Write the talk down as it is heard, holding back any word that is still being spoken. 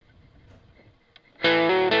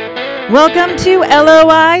Welcome to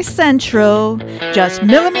LOI Central. Just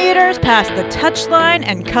millimeters past the touchline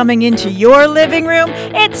and coming into your living room,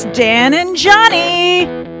 it's Dan and Johnny.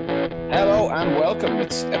 Hello and welcome.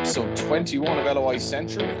 It's episode 21 of LOI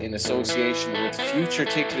Central in association with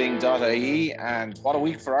FutureTicketing.ie. And what a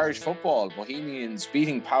week for Irish football. Bohemians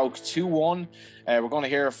beating PAOK 2-1. We're going to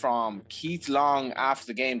hear from Keith Long after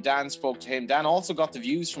the game. Dan spoke to him. Dan also got the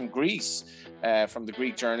views from Greece, from the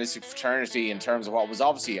Greek journalistic fraternity, in terms of what was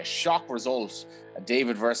obviously a shock result,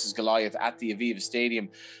 David versus Goliath at the Aviva Stadium.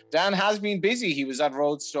 Dan has been busy. He was at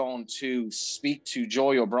Roadstone to speak to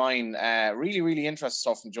Joey O'Brien. Really interesting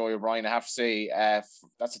stuff from Joey O'Brien, I have to say.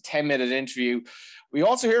 That's a 10-minute interview. We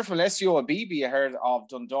also hear from Alessio Abibi, I heard of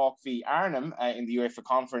Dundalk v Arnhem in the UEFA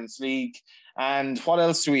Conference League. And what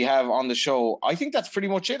else do we have on the show? I think that's pretty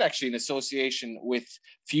much it, actually, in association with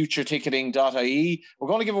FutureTicketing.ie. We're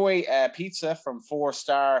going to give away pizza from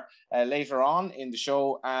 4-Star later on in the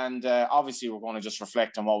show. And obviously, we're going to just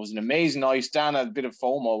reflect on what was an amazing night. Dan had a bit of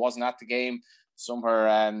FOMO, wasn't at the game, somewhere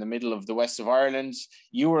in the middle of the west of Ireland.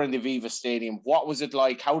 You were in the Aviva Stadium. What was it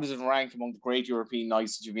like? How does it rank among the great European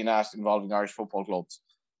nights that you've been at involving Irish football clubs?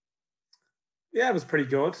 Yeah, it was pretty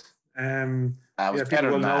good. It was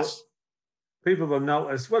better than that. People will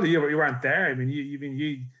notice. Well, you weren't there. I mean,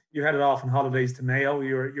 you headed off on holidays to Mayo.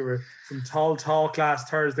 You were some tall class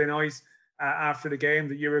Thursday night after the game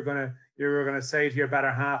that you were gonna say to your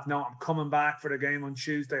better half, "No, I'm coming back for the game on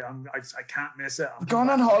Tuesday. I can't miss it. I'm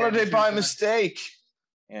gone on holiday by mistake."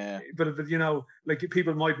 Yeah, but you know, like,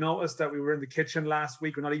 people might notice that we were in the kitchen last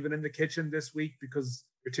week. We're not even in the kitchen this week because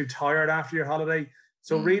you're too tired after your holiday.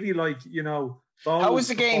 So really, like, you know. How was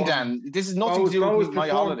the game, Dan? This is nothing to do with my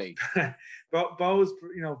holiday. But Bows,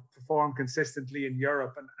 perform consistently in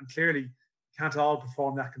Europe, and clearly can't all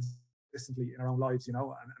perform that consistently in our own lives, you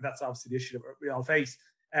know, and that's obviously the issue that we all face.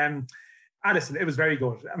 Listen, it was very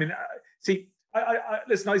good. I mean,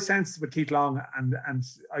 listen, I sensed with Keith Long, and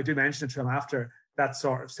I do mention it to him after, that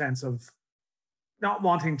sort of sense of not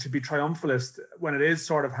wanting to be triumphalist when it is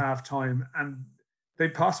sort of half time, and they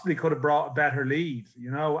possibly could have brought a better lead, you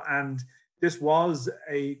know, and this was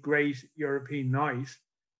a great European night,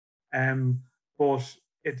 but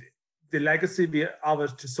the legacy of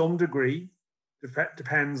it, to some degree,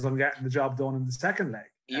 depends on getting the job done in the second leg.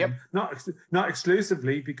 Yep. Not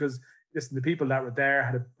exclusively, because listen, the people that were there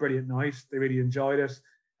had a brilliant night. They really enjoyed it.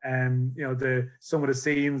 You know, some of the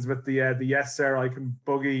scenes with the "Yes Sir, I Can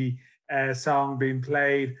Boogie" song being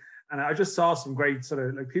played, and I just saw some great sort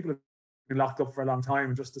of, like, people have been locked up for a long time,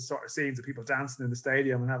 and just the sort of scenes of people dancing in the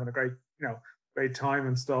stadium and having a great time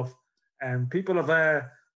and stuff. And people have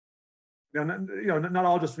not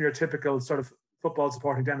all just from your typical sort of football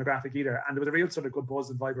supporting demographic either. And there was a real sort of good buzz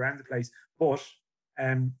and vibe around the place. But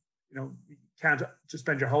you can't just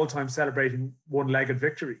spend your whole time celebrating one-legged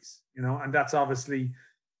victories, you know, and that's obviously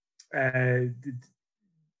the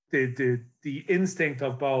instinct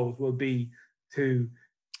of Bows will be to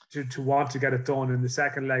want to get it done in the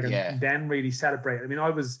second leg and then really celebrate. I mean,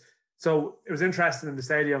 it was interesting in the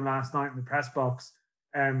stadium last night in the press box.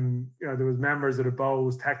 There was members of the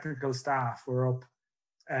Bows technical staff were up.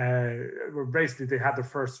 Were basically, they had the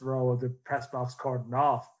first row of the press box cordoned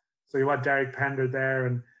off. So you had Derek Pender there,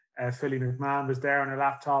 and Philly McMahon was there on a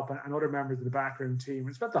laptop, and other members of the backroom team.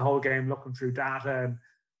 We spent the whole game looking through data, and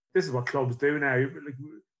this is what clubs do now. Like,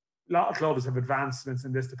 a lot of clubs have advancements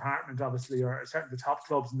in this department, obviously, or certainly the top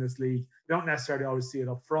clubs in this league. You don't necessarily always see it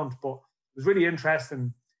up front, but it was really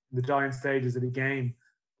interesting in the dying stages of the game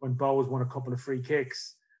when Bows won a couple of free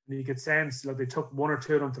kicks. And you could sense, like, they took one or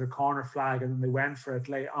two of them to the corner flag, and then they went for it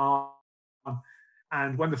late on.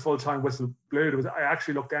 And when the full-time whistle blew, I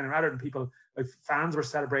actually looked down, and rather than people, like, fans were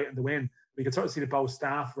celebrating the win, we could sort of see the Bows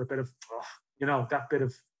staff were a bit of, that bit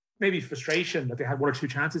of maybe frustration that they had one or two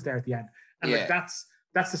chances there at the end. And like, that's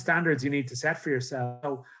the standards you need to set for yourself.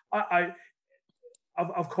 So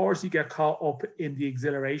of course, you get caught up in the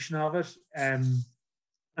exhilaration of it. And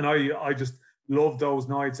I just love those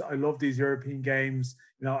nights. I love these European games.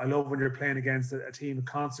 You know, I love when you're playing against a team of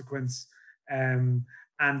consequence. And,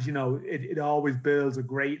 you know, it always builds a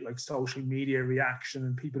great, like, social media reaction,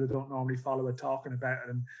 and people who don't normally follow it talking about it.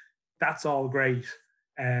 And that's all great.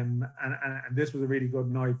 And this was a really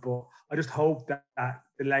good night, but I just hope that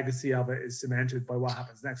the legacy of it is cemented by what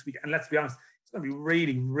happens next week. And let's be honest, it's going to be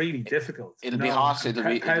really, really difficult. It'll be hot. It'll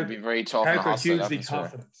be very tough. PAOK are hugely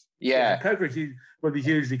confident. Yeah. PAOK will be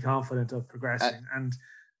hugely confident of progressing. And,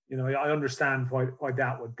 you know, I understand why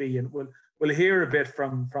that would be. And we'll hear a bit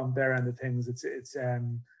from their end of things.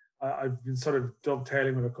 I've been sort of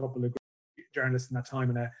dovetailing with a couple of journalists in that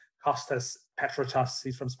time, and Kostas Petrotas,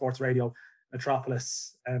 he's from Sports Radio,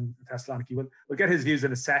 metropolis, Thessaloniki. We'll get his views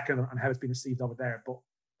in a second on how it's been received over there. But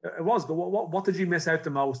it was good. What did you miss out the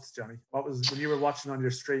most, Johnny? What was, when you were watching on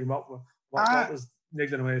your stream? What was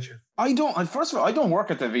niggling away at you? First of all, I don't work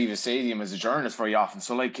at the Aviva Stadium as a journalist very often.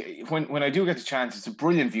 So like when I do get the chance, it's a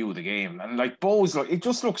brilliant view of the game. And like Bohs, like, it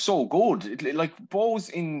just looks so good. Like Bohs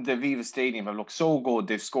in the Aviva Stadium have looked so good.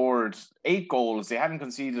 They've scored 8 goals. They hadn't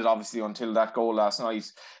conceded obviously until that goal last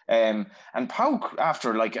night. And PAOK,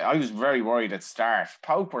 after, like, I was very worried at start.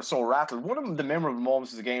 PAOK were so rattled. One of the memorable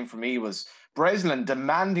moments of the game for me was Breslin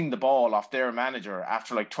demanding the ball off their manager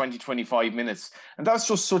after like 20-25 minutes. And that's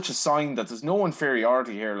just such a sign that there's no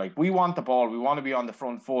inferiority here. Like, we want the ball, we want to be on the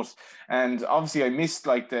front foot. And obviously I missed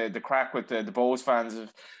like the crack with the Bohs fans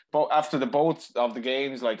after both of the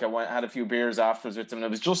games. Like, had a few beers afterwards with them, and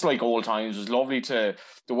it was just like old times. It was lovely the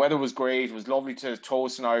weather was great. It was lovely to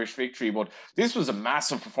toast an Irish victory, but this was a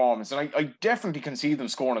massive performance, and I definitely can see them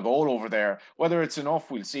scoring a goal over there. Whether it's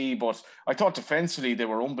enough, we'll see, but I thought defensively they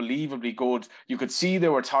were unbelievably good. You could see they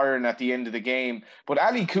were tiring at the end of the game, but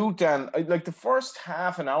Ali Coote, like the first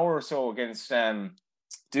half an hour or so against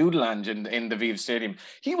Dudelange in the Aviva Stadium,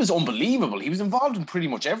 he was unbelievable. He was involved in pretty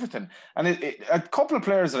much everything. And a couple of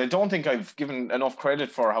players that I don't think I've given enough credit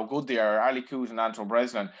for how good they are, Ali Coote and Anton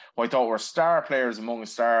Breslin, who I thought were star players among a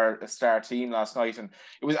star team last night. And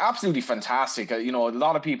it was absolutely fantastic. A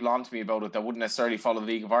lot of people on to me about it that wouldn't necessarily follow the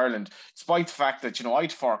League of Ireland, despite the fact that, I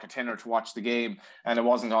had to fork a tenner to watch the game and it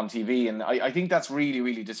wasn't on TV. And I think that's really,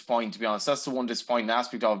 really disappointing, to be honest. That's the one disappointing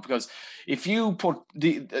aspect of it, because if you put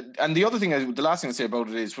the other thing, the last thing I say about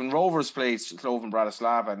it is, when Rovers played Slovan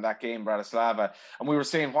Bratislava in that game, Bratislava, and we were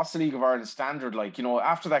saying, what's the League of Ireland standard like?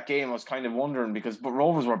 After that game, I was kind of wondering, because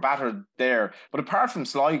Rovers were battered there. But apart from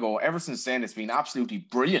Sligo, ever since then, it's been absolutely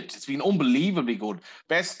brilliant. It's been unbelievably good.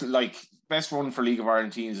 Best run for League of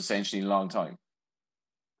Ireland teams essentially in a long time.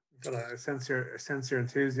 I sense your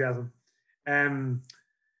enthusiasm.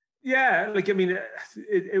 Yeah, like, I mean,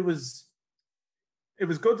 it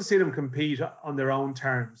was good to see them compete on their own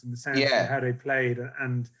terms in the sense of how they played.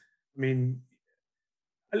 And I mean,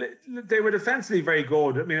 they were defensively very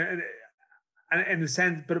good. I mean, and in the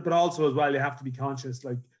sense, but also as well, you have to be conscious,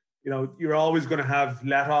 like, you're always going to have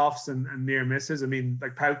let-offs and near misses. I mean,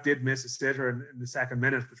 like, PAOK did miss a sitter in the second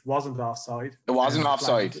minute, which wasn't offside. It wasn't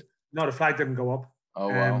offside? No, the flag didn't go up. Oh,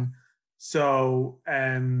 wow.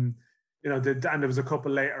 And there was a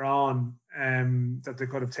couple later on that they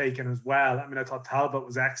could have taken as well. I mean, I thought Talbot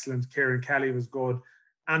was excellent. Kieran Kelly was good.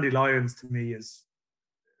 Andy Lyons, to me, has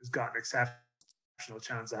got an exceptional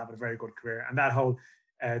chance of having a very good career. And that whole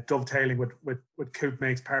dovetailing with Coote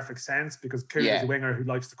makes perfect sense, because Coote is a winger who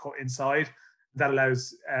likes to cut inside. That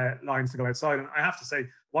allows Lyons to go outside. And I have to say,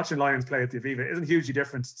 watching Lyons play at the Aviva isn't hugely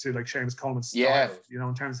different to like Seamus Coleman's style,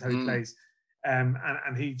 in terms of how he plays. And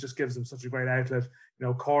he just gives them such a great outlet.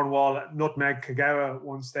 Cornwall nutmeg Kagawa at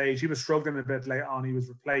one stage. He was struggling a bit late on. He was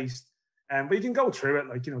replaced. But you can go through it.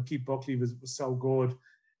 Like, Keith Buckley was so good.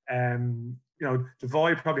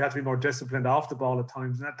 Devoy probably had to be more disciplined off the ball at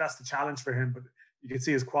times. And that's the challenge for him. But you could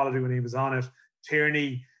see his quality when he was on it.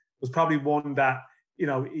 Tierney was probably one that,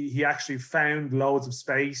 he actually found loads of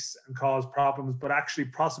space and caused problems, but actually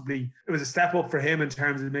possibly it was a step up for him in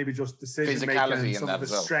terms of maybe just decision making and some of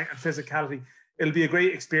his strength and physicality. It'll be a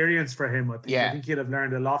great experience for him. I think. I think he'll have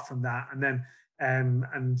learned a lot from that. And then,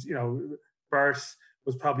 Bert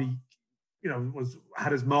was probably,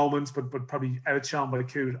 had his moments, but probably outshone by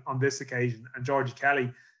Coote on this occasion. And Georgie Kelly,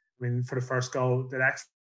 I mean, for the first goal, did excellent.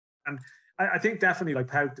 And I think definitely, like,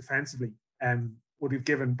 PAOK defensively, would have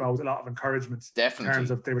given Bohs a lot of encouragement. Definitely. In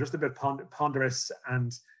terms of they were just a bit ponderous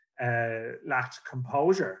and lacked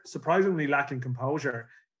composure. Surprisingly lacking composure.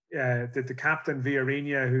 The captain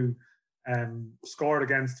Villarreal, who scored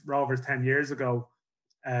against Rovers 10 years ago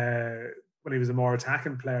when he was a more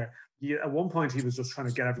attacking player, at one point he was just trying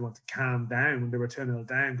to get everyone to calm down when they were 2-0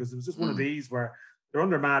 down, because it was just one of these where they're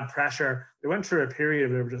under mad pressure. They went through a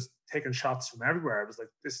period where they were just taking shots from everywhere. It was like,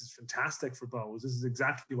 this is fantastic for Bohs. This is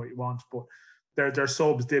exactly what you want. But their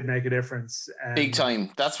subs did make a difference. Big time.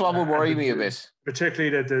 That's what would worry me a bit.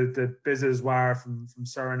 Particularly the Bizeswar from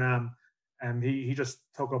Suriname. He just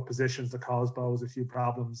took up positions that caused Bohs a few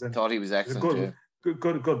problems. And thought he was excellent.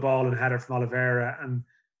 Good ball and header from Oliveira. And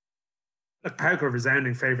look, PAOK are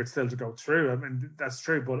resounding favourites still to go through. I mean, that's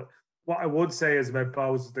true. But what I would say is about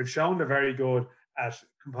Bohs, they've shown they're very good at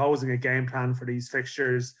composing a game plan for these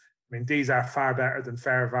fixtures. I mean, these are far better than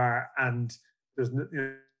Fairvar, and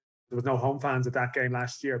there was no home fans at that game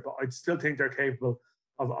last year, but I still think they're capable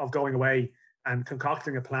of going away and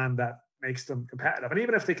concocting a plan that makes them competitive. And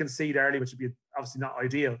even if they concede early, which would be obviously not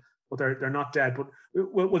ideal, but they're not dead. But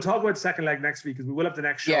we'll talk about the second leg next week, because we will have the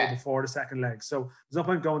next show before the second leg. So there's no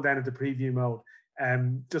point going down into preview mode.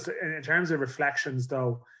 Just in terms of reflections,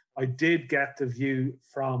 though, I did get the view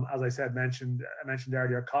from, as I mentioned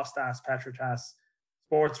earlier, Kostas Petritas,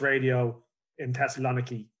 Sports Radio in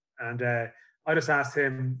Thessaloniki, and I just asked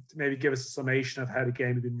him to maybe give us a summation of how the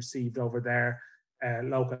game had been received over there,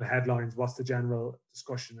 local headlines, what's the general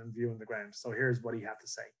discussion and view on the ground. So here's what he had to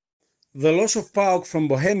say. The loss of PAOK from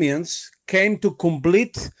Bohemians came to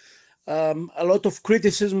complete a lot of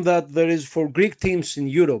criticism that there is for Greek teams in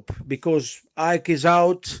Europe, because AEK is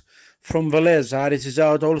out from Velez, Aris is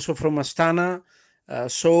out also from Astana,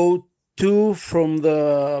 so 2 from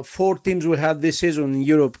the 4 teams we had this season in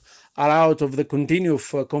Europe are out of the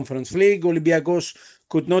continuous Conference League. Olympiacos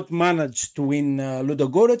could not manage to win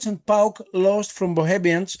Ludogorets, and PAOK lost from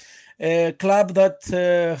Bohemians, a club that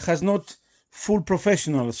has not full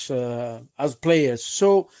professionals as players.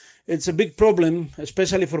 So it's a big problem,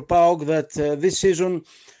 especially for PAOK, that this season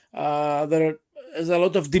there is a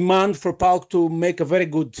lot of demand for PAOK to make a very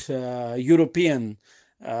good European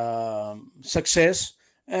success.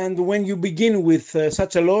 And when you begin with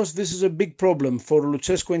such a loss, this is a big problem for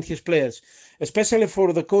Lucescu and his players, especially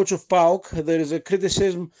for the coach of PAOK. There is a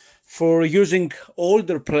criticism for using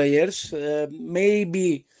older players.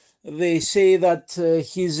 Maybe they say that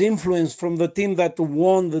his influence from the team that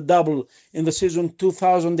won the double in the season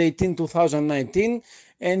 2018-2019,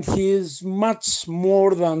 and he is much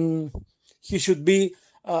more than he should be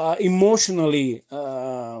emotionally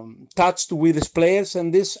touched with his players,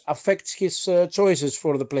 and this affects his choices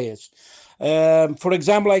for the players. For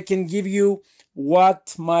example, I can give you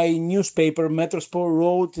what my newspaper Metrosport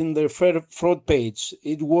wrote in their front page.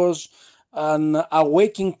 It was a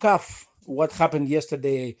waking cough what happened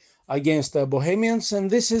yesterday against Bohemians, and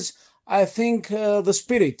this is, I think, the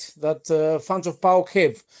spirit that fans of PAOK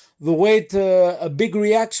have. The way a big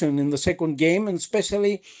reaction in the second game, and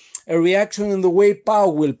especially a reaction in the way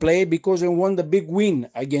PAOK will play, because they want a big win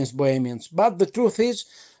against Bohemians. But the truth is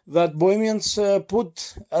that Bohemians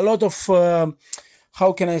put a lot of,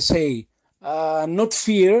 how can I say, not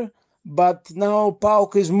fear, but now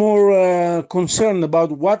PAOK is more concerned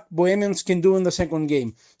about what Bohemians can do in the second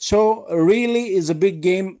game. So really is a big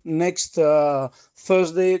game next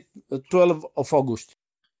Thursday, 12th of August.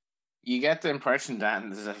 You get the impression,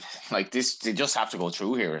 Dan, like this, they just have to go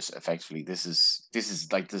through here. Effectively, this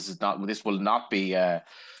will not be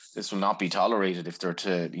tolerated if they're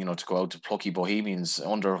to go out to plucky Bohemians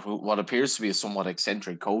under what appears to be a somewhat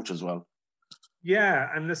eccentric coach as well. Yeah,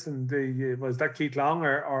 and listen, was that Keith Long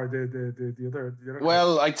or the other?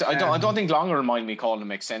 Well, I don't think Long will mind me calling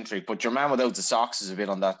him eccentric, but your man without the socks is a bit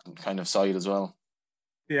on that kind of side as well.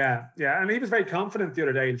 Yeah, and he was very confident the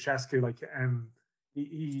other day, Lucescu. Like,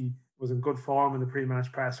 he was in good form in the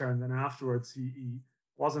pre-match presser, and then afterwards he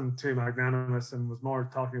wasn't too magnanimous and was more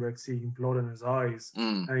talking about seeing blood in his eyes.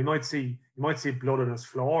 And he might see blood on his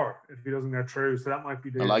floor if he doesn't get through. So that might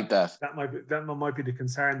be I like that. That might be the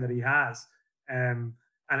concern that he has. And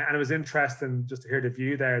it was interesting just to hear the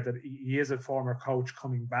view there that he is a former coach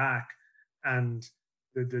coming back, and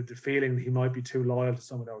the feeling that he might be too loyal to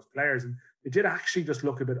some of those players, and they did actually just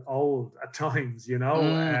look a bit old at times,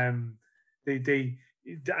 And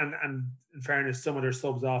in fairness, some of their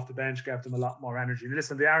subs off the bench gave them a lot more energy. And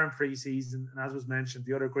listen, they are in pre-season, and as was mentioned,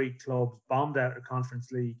 the other Greek clubs bombed out a Conference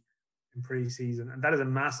League in pre-season, and that is a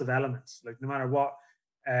massive element. Like no matter what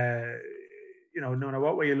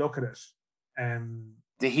way you look at it.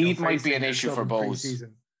 The heat might be an issue for both.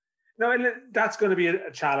 No, that's going to be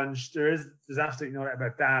a challenge. There's absolutely no doubt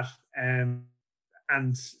about that. And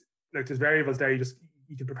like there's variables there. You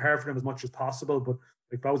can prepare for them as much as possible. But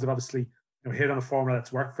like Bows have obviously hit on a formula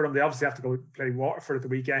that's worked for them. They obviously have to go play Waterford at the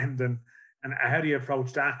weekend, and how do you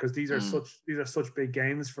approach that? Because these are such big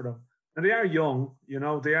games for them. And they are young.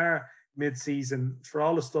 They are mid-season. For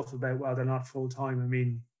all the stuff about they're not full time. I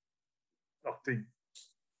mean, look, they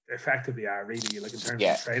effectively are really, like in terms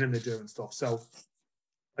of training they do and stuff. So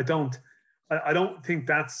I don't think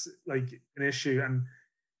that's like an issue. And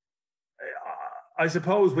I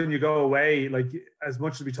suppose when you go away, like as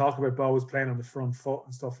much as we talk about Bows playing on the front foot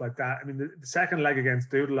and stuff like that, I mean the second leg against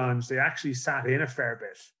Dudelange, they actually sat in a fair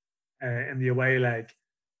bit in the away leg,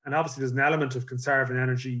 and obviously there's an element of conserving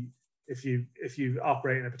energy if you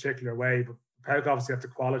operate in a particular way. But PAOK obviously have the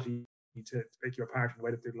quality to pick your part in the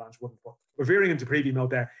way that Dudelange wouldn't. But we're veering into preview mode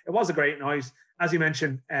there. It was a great night. As you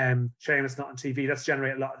mentioned, Seamus not on TV. That's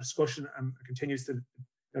generated a lot of discussion and continues to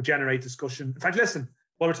generate discussion. In fact, listen,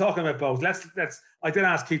 while we're talking about both, let's. I did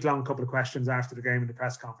ask Keith Long a couple of questions after the game in the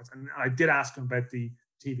press conference, and I did ask him about the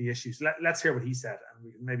TV issues. Let's hear what he said, and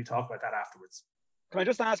we can maybe talk about that afterwards. Can I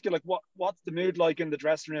just ask you, like, what's the mood like in the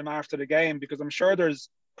dressing room after the game? Because I'm sure there's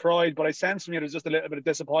pride, but I sense from you there's just a little bit of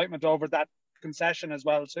disappointment over that concession as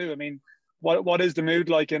well too. I mean, what is the mood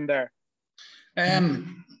like in there?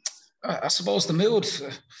 I suppose the mood.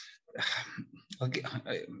 I'll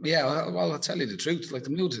tell you the truth. Like, the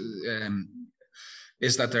mood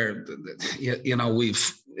is that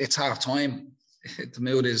it's half time. The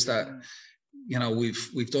mood is that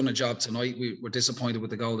we've done a job tonight. We're disappointed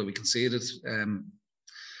with the goal that we conceded.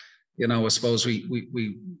 I suppose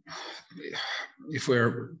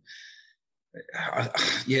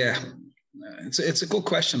it's a good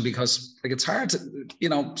question, because like, it's hard to,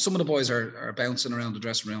 some of the boys are bouncing around the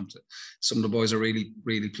dressing room. Some of the boys are really,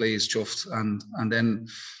 really pleased, chuffed, and then,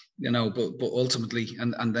 but ultimately,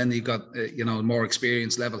 and then you've got, a more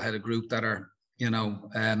experienced, level-headed group that are,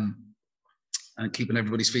 and keeping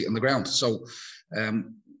everybody's feet on the ground. So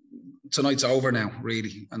tonight's over now,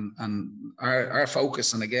 really, and our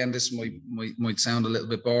focus, and again, this might sound a little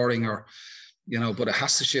bit boring, or but it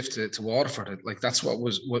has to shift to Waterford. Like, that's what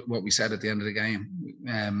we said at the end of the game,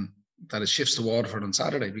 that it shifts to Waterford on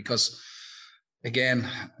Saturday, because again,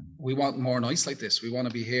 we want more nights like this. We want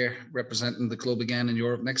to be here representing the club again in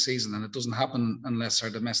Europe next season, and it doesn't happen unless our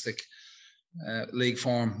domestic league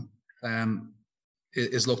form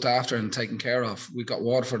is looked after and taken care of. We've got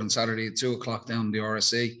Waterford on Saturday at 2:00 down the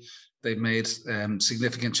RSC. They've made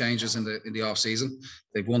significant changes in the off season.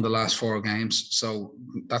 They've won the last 4 games, so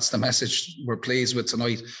that's the message we're pleased with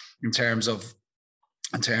tonight in terms of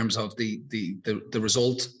the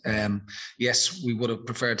result. Yes, we would have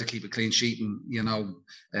preferred to keep a clean sheet and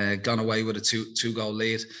gone away with a two goal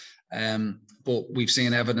lead. But we've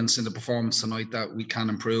seen evidence in the performance tonight that we can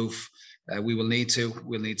improve. We'll need to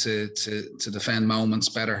defend moments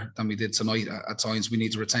better than we did tonight. At times, we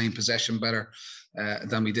need to retain possession better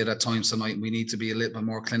than we did at times tonight. We need to be a little bit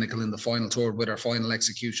more clinical in the final third with our final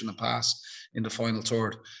execution of pass in the final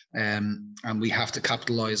third, and we have to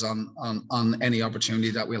capitalise on any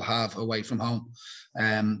opportunity that we'll have away from home.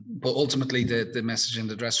 But ultimately, the message in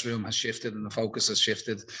the dressing room has shifted and the focus has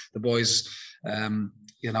shifted. The boys,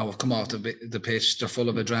 have come off the pitch. They're full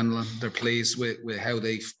of adrenaline. They're pleased with how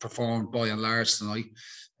they've performed by and large tonight.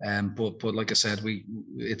 But like I said,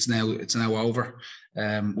 it's now over.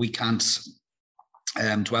 We can't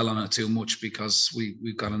dwell on it too much, because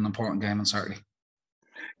we've got an important game on Saturday.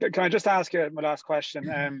 Can I just ask you my last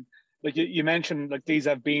question? Like you mentioned, like, these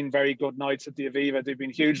have been very good nights at the Aviva. They've been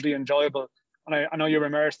hugely enjoyable, and I know you're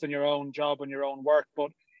immersed in your own job and your own work.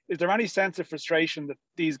 But is there any sense of frustration that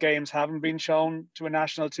these games haven't been shown to a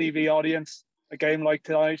national TV audience? A game like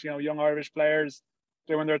tonight, young Irish players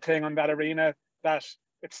doing their thing on that arena, that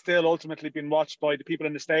it's still ultimately been watched by the people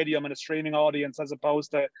in the stadium and a streaming audience, as opposed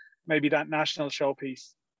to maybe that national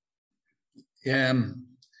showpiece. I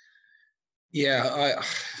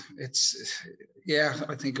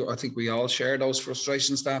think we all share those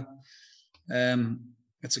frustrations, Dan.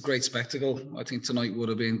 It's a great spectacle. I think tonight would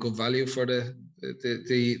have been good value for the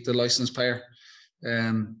licensed payer.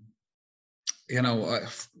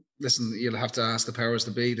 Listen, you'll have to ask the powers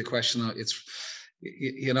that be the question. It's,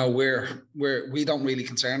 we don't really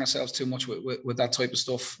concern ourselves too much with that type of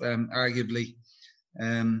stuff. Arguably,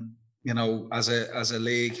 as a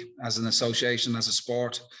league, as an association, as a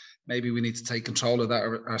sport, maybe we need to take control of that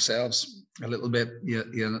ourselves a little bit.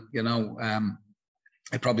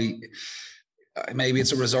 It probably, maybe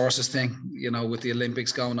it's a resources thing, with the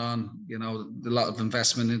Olympics going on, a lot of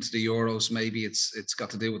investment into the Euros. Maybe it's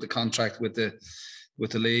got to do with the contract with the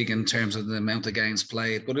league in terms of the amount of games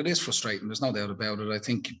played. But it is frustrating. There's no doubt about it. I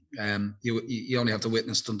think you only have to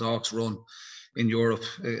witness Dundalk's run in Europe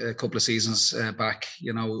a couple of seasons back,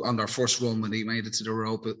 on their first run when they made it to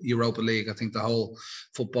the Europa League. I think the whole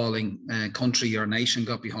footballing country or nation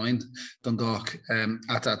got behind Dundalk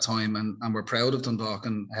at that time, and we're proud of Dundalk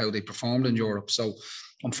and how they performed in Europe. So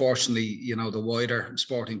unfortunately, the wider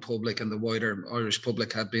sporting public and the wider Irish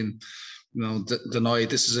public had been, denied.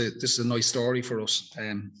 This is a nice story for us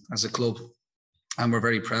as a club, and we're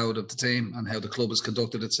very proud of the team and how the club has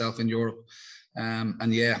conducted itself in Europe.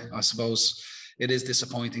 I suppose it is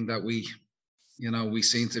disappointing that we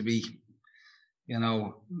seem to be,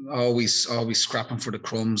 always scrapping for the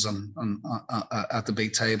crumbs and at the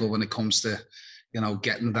big table when it comes to,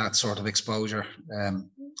 getting that sort of exposure. And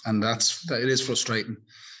it is frustrating.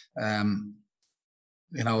 I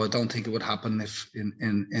don't think it would happen if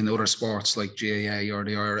in other sports like GAA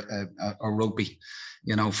or rugby,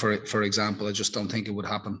 for example. I just don't think it would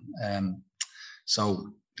happen.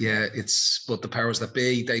 So Yeah, but the powers that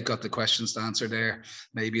be, they got the questions to answer there.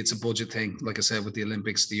 Maybe it's a budget thing, like I said, with the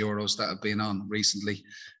Olympics, the Euros that have been on recently.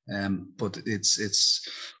 But it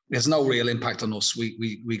has no real impact on us.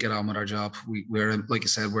 We get on with our job. We're, like I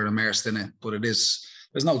said, we're immersed in it. But there's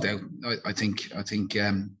no doubt. I think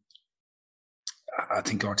RTE,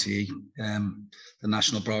 the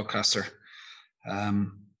national broadcaster,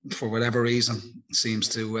 for whatever reason, seems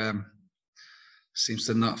to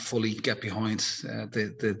not fully get behind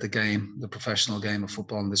the game, the professional game of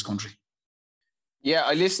football in this country. Yeah,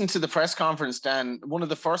 I listened to the press conference, Dan. One of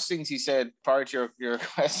the first things he said prior to your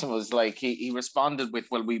question was like he responded with,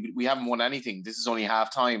 "Well, we haven't won anything. This is only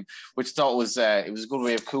half time," which I thought was it was a good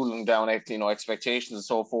way of cooling down expectations and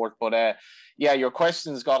so forth. But yeah, your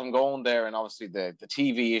questions got him going there, and obviously the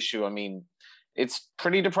TV issue. I mean, it's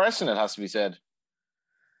pretty depressing. It has to be said.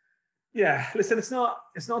 Yeah, listen, it's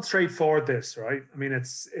not straightforward, this, right? I mean,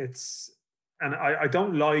 it's and I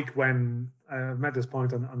don't like when I've made this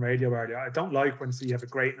point on radio earlier. I don't like when you have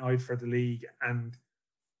a great night for the league and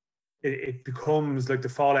it becomes like the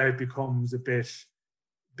fallout becomes a bit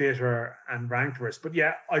bitter and rancorous. But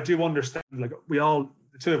yeah, I do understand. Like the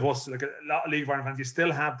two of us, like a lot of League of Ireland fans, you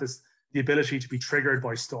still have the ability to be triggered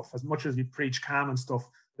by stuff. As much as you preach calm and stuff,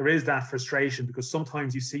 there is that frustration because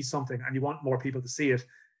sometimes you see something and you want more people to see it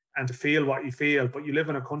and to feel what you feel, but you live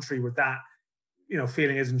in a country where that,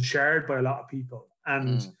 feeling isn't shared by a lot of people.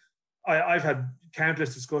 And I've had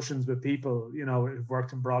countless discussions with people, who've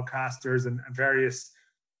worked in broadcasters and various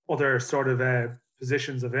other sort of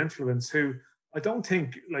positions of influence who I don't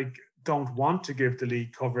think don't want to give the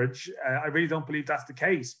league coverage. I really don't believe that's the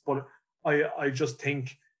case, but I just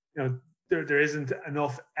think, there isn't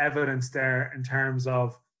enough evidence there in terms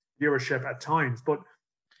of viewership at times. But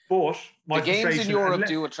my the games in Europe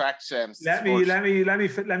do attract. Let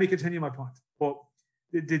me continue my point. But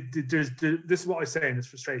this is what I say in this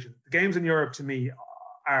frustration. The games in Europe to me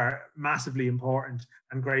are massively important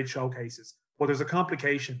and great showcases. But there's a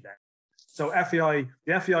complication there. So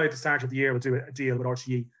the FEI at the start of the year will do a deal with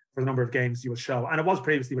RTE for the number of games you will show, and it was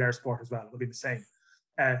previously with Air Sport as well. It'll be the same.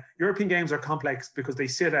 European games are complex because they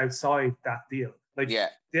sit outside that deal. The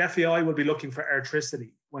FEI will be looking for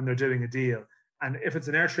electricity when they're doing a deal. And if it's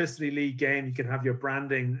an Electricity League game, you can have your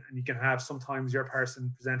branding and you can have sometimes your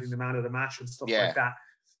person presenting the man of the match and stuff like that.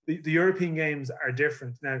 The European games are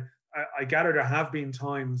different. Now, I gather there have been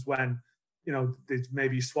times when, they've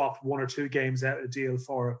maybe swapped one or two games out of the deal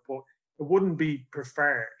for it, but it wouldn't be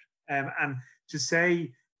preferred. And to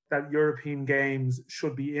say that European games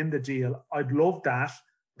should be in the deal, I'd love that.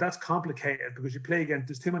 That's complicated because you play against,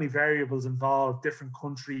 there's too many variables involved, different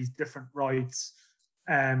countries, different rights.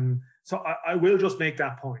 So I will just make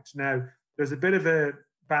that point. Now, there's a bit of a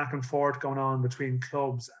back and forth going on between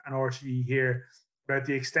clubs and RTE here about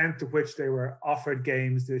the extent to which they were offered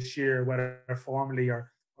games this year, whether formally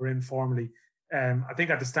or informally. I think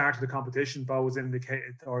at the start of the competition, Bohs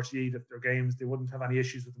indicated to RTE that their games, they wouldn't have any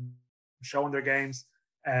issues with them showing their games.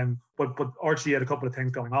 But RTE had a couple of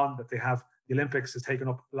things going on that they have. The Olympics has taken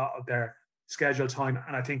up a lot of their scheduled time,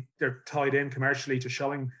 and I think they're tied in commercially to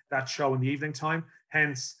showing that show in the evening time.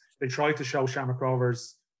 Hence, they tried to show Shamrock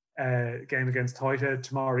Rovers game against Toyota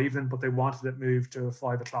tomorrow evening, but they wanted it moved to a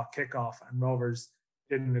 5 o'clock kickoff, and Rovers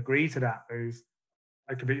didn't agree to that move.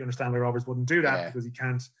 I completely understand why Rovers wouldn't do that because you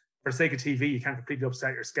can't, for the sake of TV, you can't completely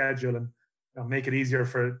upset your schedule and make it easier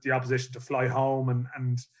for the opposition to fly home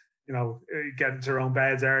and get into their own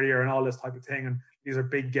beds earlier and all this type of thing. And these are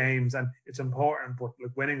big games and it's important, but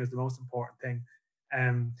winning is the most important thing.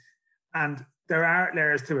 And there are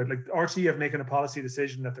layers to it. Like RTE have making a policy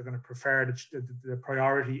decision that they're going to prefer the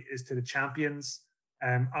priority is to the champions.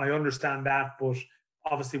 And I understand that, but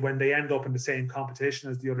obviously when they end up in the same competition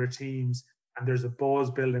as the other teams and there's a buzz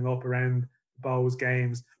building up around Bohs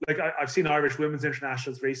games, like I've seen Irish women's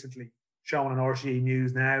internationals recently shown on RTE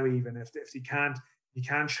News now. Even if you can't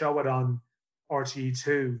show it on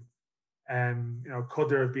RTE2, could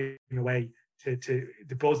there have been a way to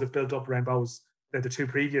the buzz that built up around Bohs, the two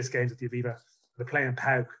previous games at the Aviva, the play in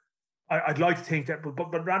Pauk? I'd like to think that,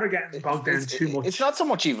 but rather getting bogged down too much. It's not so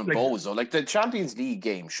much even Bohs though. Like the Champions League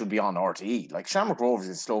game should be on RTE. Like Shamrock Rovers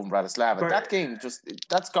in Slovan Bratislava. That game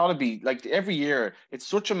that's got to be like every year. It's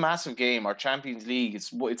such a massive game. Our Champions League.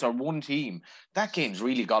 It's our one team. That game's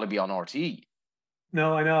really got to be on RTE.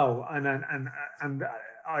 No, I know, and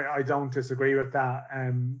I don't disagree with that.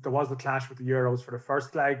 There was the clash with the Euros for the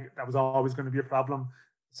first leg. That was always going to be a problem.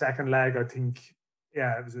 Second leg, I think,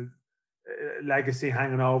 it was a legacy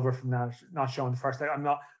hanging over from that, not showing the first leg.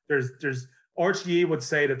 There's RTE would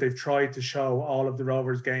say that they've tried to show all of the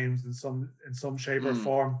Rovers games in some shape or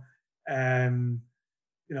form. The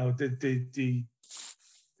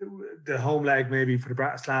the home leg maybe for the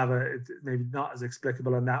Bratislava, maybe not as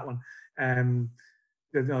explicable on that one.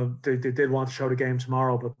 They did want to show the game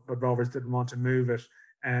tomorrow, but Rovers didn't want to move it.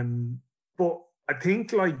 But I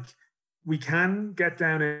think like we can get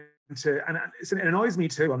down into, and it annoys me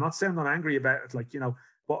too. I'm not saying I'm not angry about it, like, you know,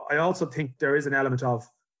 but I also think there is an element of,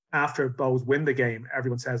 after Bohs win the game,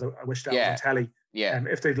 everyone says, I wish that was on telly. Yeah.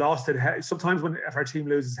 If they'd lost it, sometimes if our team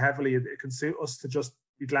loses heavily, it can suit us to just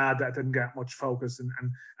be glad that it didn't get much focus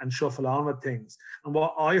and shuffle on with things. And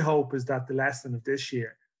what I hope is that the lesson of this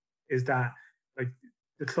year is that, like,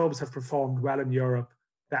 the clubs have performed well in Europe,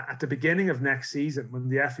 that at the beginning of next season, when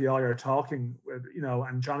the FAI are talking, you know,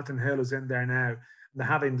 and Jonathan Hill is in there now, and they're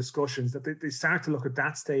having discussions, that they start to look at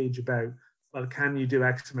that stage about, well, can you do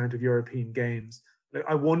X amount of European games? Like,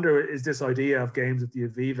 I wonder, is this idea of games at the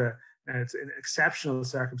Aviva, it's in exceptional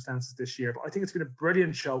circumstances this year, but I think it's been a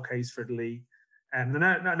brilliant showcase for the league. And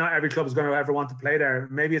not every club is going to ever want to play there.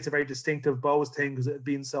 Maybe it's a very distinctive Bohs thing because it had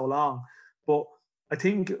been so long. But I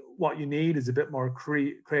think what you need is a bit more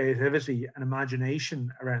creativity and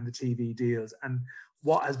imagination around the TV deals. And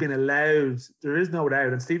what has been allowed, there is no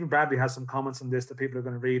doubt, and Stephen Bradley has some comments on this that people are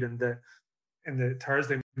going to read in the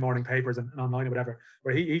Thursday morning papers and online or whatever,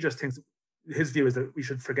 where he just thinks, his view is that we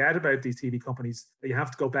should forget about these TV companies, that you have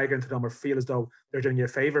to go beg into them or feel as though they're doing you a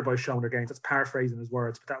favour by showing their games. That's paraphrasing his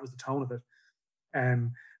words, but that was the tone of it.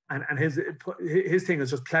 And his thing is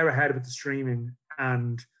just plough ahead with the streaming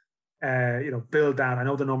and build that. I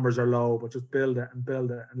know the numbers are low, but just build it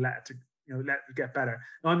and let it get better.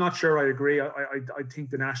 Now, I'm not sure I agree. I think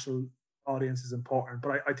the national audience is important,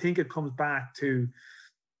 but I think it comes back to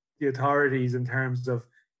the authorities in terms of,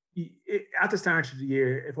 at the start of the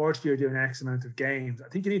year, if RTE are doing X amount of games, I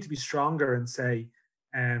think you need to be stronger and say,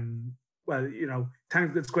 well, you know,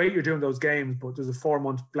 it's great you're doing those games, but there's a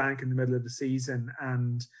 4-month blank in the middle of the season,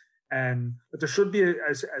 and but there should be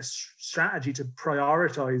a strategy to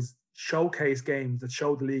prioritise showcase games that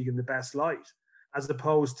show the league in the best light, as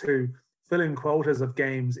opposed to filling quotas of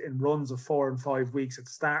games in runs of 4 and 5 weeks at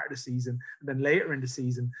the start of the season and then later in the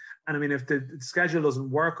season. And I mean, if the schedule doesn't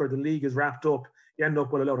work or the league is wrapped up, you end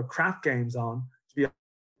up with a load of crap games on, to be,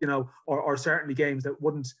 you know, or certainly games that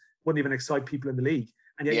wouldn't even excite people in the league.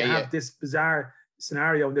 And yet you have this bizarre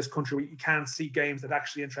scenario in this country where you can't see games that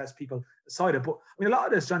actually interest people aside it. But I mean, a lot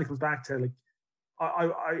of this, Johnny, comes back to, like,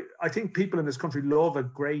 I think people in this country love a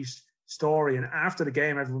great story, and after the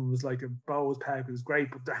game everyone was like, a Bohs Pauk was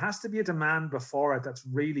great, but there has to be a demand before it that's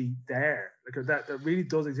really there, like that really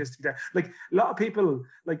does exist to be there. Like, a lot of people,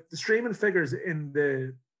 like, the streaming figures in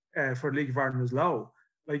the for League of Ireland is low.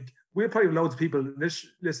 Like, we'll probably have loads of people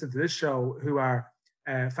listening to this show who are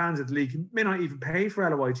fans of the league, who may not even pay for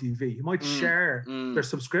LOI TV, who might share their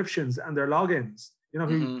subscriptions and their logins, you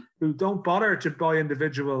know, who don't bother to buy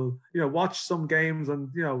individual, you know, watch some games and,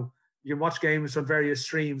 you know, you can watch games on various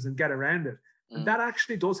streams and get around it. And that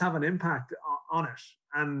actually does have an impact on it.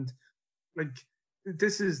 And, like,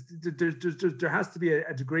 there has to be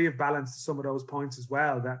a degree of balance to some of those points as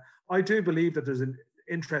well. That I do believe that there's an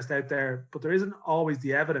interest out there, but there isn't always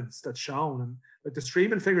the evidence that's shown. And, like, the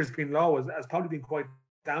streaming figures being low has probably been quite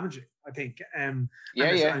damaging, I think.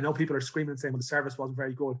 I know people are screaming and saying, well, the service wasn't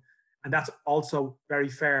very good. And that's also very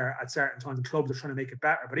fair at certain times. And clubs are trying to make it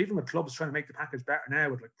better. But even with clubs trying to make the package better now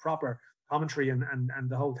with, like, proper commentary and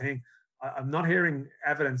the whole thing, I'm not hearing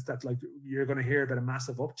evidence that, like, you're going to hear about a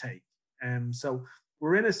massive uptake. So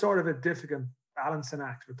we're in a sort of a difficult balancing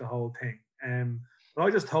act with the whole thing. But I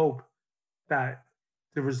just hope that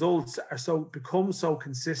the results become so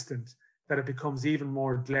consistent that it becomes even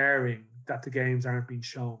more glaring that the games aren't being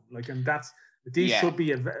shown. Like, and these should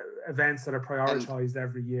be events that are prioritized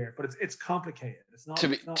every year, but it's complicated. It's not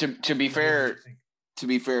to be fair. To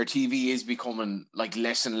be fair, TV is becoming, like,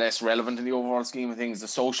 less and less relevant in the overall scheme of things. The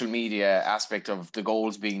social media aspect of the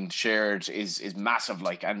goals being shared is massive,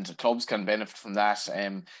 like, and clubs can benefit from that.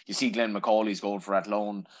 You see Glenn McCauley's goal for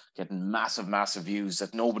Athlone getting massive views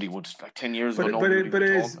that nobody would, like, 10 years ago. But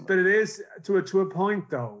it is to a point,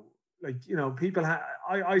 though. Like, you know, people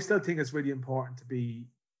I still think it's really important to be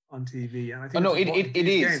on TV, and I think it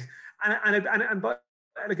is games. But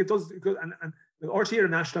like, it does, and RTE are a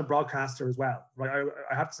national broadcaster as well, right?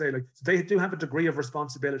 I have to say, like, so they do have a degree of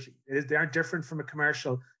responsibility. They are different from a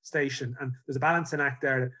commercial station, and there's a balancing act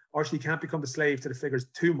there that RTE can't become the slave to the figures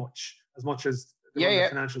too much, as much as the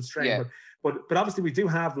financial strain. Yeah. But obviously we do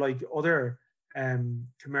have, like, other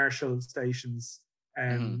commercial stations,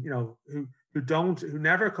 you know, who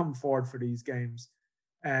never come forward for these games,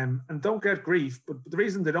 and don't get grief. But the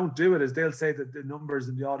reason they don't do it is they'll say that the numbers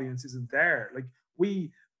in the audience isn't there. Like,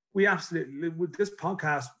 we absolutely, with this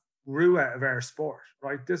podcast, grew out of our sport,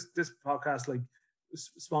 right? This podcast, like,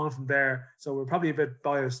 spawned from there. So we're probably a bit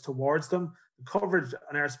biased towards them. The coverage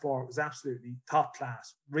on Air Sport was absolutely top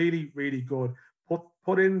class, really, really good.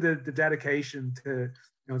 Put in the dedication to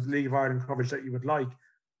the League of Ireland coverage that you would like.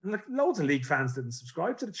 And like loads of league fans didn't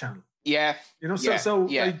subscribe to the channel. Yeah,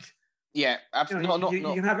 absolutely. You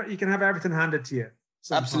can have everything handed to you.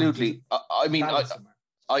 Absolutely. I mean,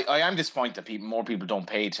 I am disappointed that more people don't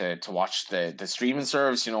pay to watch the streaming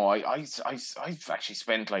service. I've actually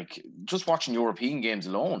spent like just watching European games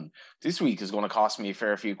alone this week is going to cost me a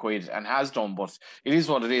fair few quid and has done, but it is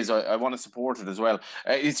what it is. I want to support it as well.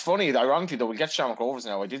 It's funny, ironically though, we'll get Shamrock Rovers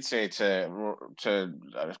now. I did say to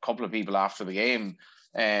a couple of people after the game,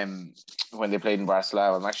 when they played in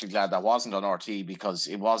Barcelona, I'm actually glad that wasn't on RT because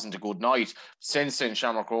it wasn't a good night. Since then,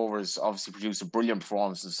 Shamrock Rovers obviously produced a brilliant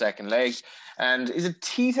performance in the second leg. And is it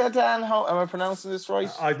Tita, Dan? How am I pronouncing this right?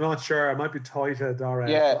 I'm not sure. It might be Tita,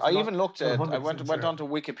 Dara. Yeah, I even looked at. I went onto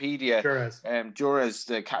Wikipedia. Juarez,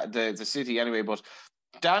 the city anyway. But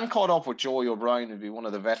Dan caught up with Joey O'Brien, who'd be one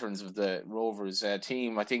of the veterans of the Rovers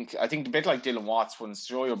team. I think a bit like Dylan Watts, when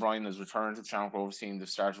Joey O'Brien has returned to the Shamrock Rovers team, they've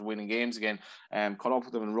started winning games again. Caught up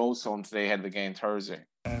with them in Rosestone today ahead of the game Thursday.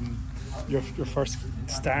 Your first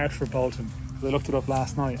start for Bolton. I looked it up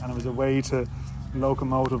last night, and it was away to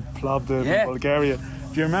Lokomotiv Plovdiv in Bulgaria.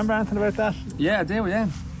 Do you remember anything about that? Yeah, I do. Yeah.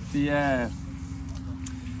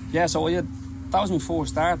 So that was my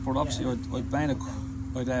first start, but obviously I'd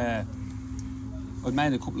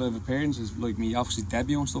made a couple of appearances, like me obviously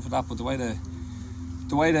debut and stuff like that. But the way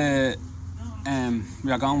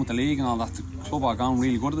we are going with the league and all that, the club are going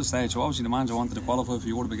really good at the stage. So obviously the manager wanted to qualify for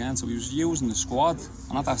Europe again, so he was using the squad.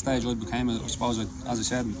 And at that stage, I became, as I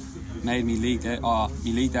said, made me league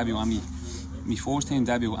debut and me first team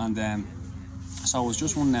debut. And so it was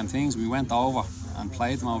just one of them things. We went over and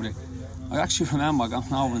played them over there. I actually remember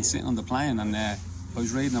going over and sitting on the plane, and I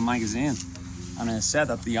was reading a magazine, and it said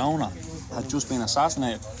that the owner had just been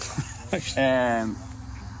assassinated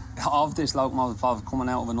of this Lokomotiv Plovdiv coming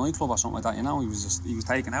out of a nightclub or something like that. He was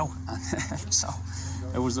taken out, and so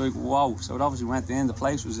it was like wow. So it obviously went in. The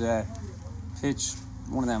place was pitch,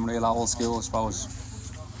 one of them real old school, I suppose,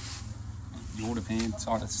 European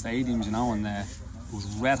sort of stadiums, and it was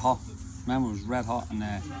red hot. Remember, it was red hot, and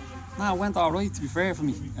it went all right, to be fair for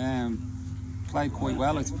me. Played quite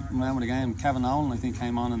well. I remember the game. Kevin Nolan, I think,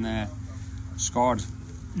 came on and scored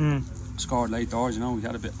late doors. We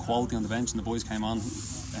had a bit of quality on the bench, and the boys came on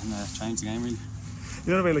and changed the game really.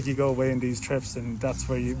 You know the way, like, you go away in these trips, and that's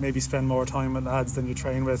where you maybe spend more time with lads than you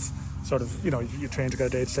train with. Sort of, you train to go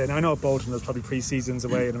day to day. Now I know at Bolton there's probably pre-seasons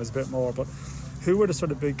away and it was a bit more, but who were the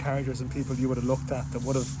sort of big characters and people you would have looked at that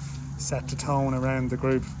would have set the tone around the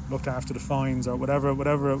group, looked after the fines or whatever it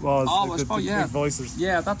was? The big voices.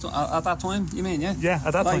 Yeah, at that time, you mean? Yeah. Yeah,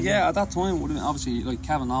 at that time. Yeah, at that time would have been obviously like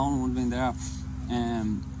Kevin Nolan would have been there.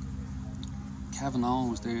 Kevin Nolan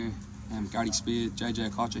was there. Gary Speed, JJ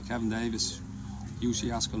Kochek, Kevin Davis, UC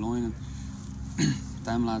Askaloinen,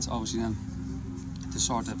 them lads. Obviously, then the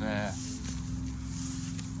sort of I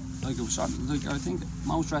think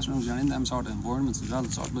most dressing rooms are in them sort of environments as well.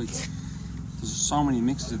 It's sort of like there's so many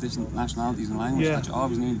mixes of different nationalities and languages that you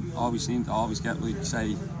always seem to always get, like,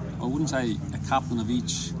 say, I wouldn't say a captain of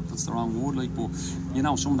each, that's the wrong word, like, but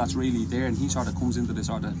someone that's really there, and he sort of comes into the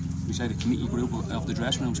sort of, we say, the committee group of the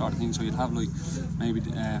dressing room sort of thing. So you'd have like maybe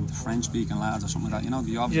the French speaking lads or something like that,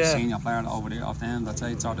 the obvious senior player over there of them that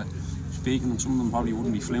say sort of speaking, and some of them probably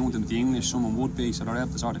wouldn't be fluent in the English, someone would be, so they're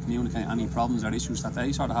able to sort of communicate any problems or issues that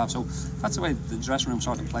they sort of have. So that's the way the dressing room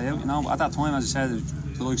sort of play out, At that time, as I said,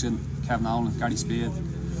 the likes of Kevin Nolan, Gary Speed,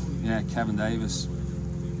 Kevin Davis,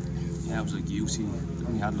 it was like UC.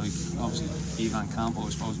 We had like obviously Ivan Campo, I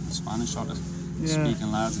suppose, the Spanish sort of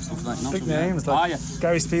speaking lads and stuff like that. Big names, like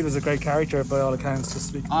Gary Speed was a great character by all accounts, to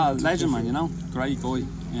speak. Legend, man, great guy.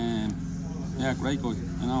 Great guy.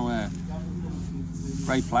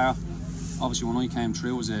 Great player. Obviously, when I came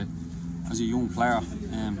through as a young player,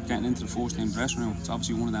 getting into the first team dressing room, it's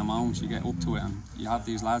obviously one of them moments you get up to it, and you have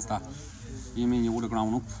these lads that you would have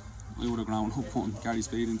grown up. I would have grown up putting Gary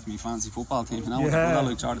Speed into my fancy football team,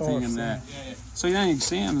 that sort of thing. And so you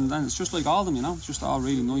see him, and then it's just like all of them, it's just all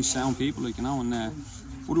really nice, sound people, and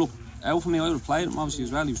would look out for me. I would have played him obviously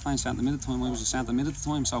as well. He was playing centre mid at the time. I was a centre mid at the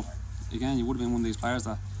time, so again, you would have been one of these players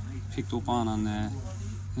that picked up on and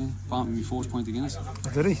bought me my first pint of Guinness.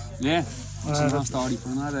 Did he? Yeah. That's a story for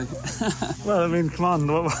another day. Well, I mean, come on,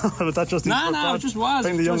 was that just? No, it just was.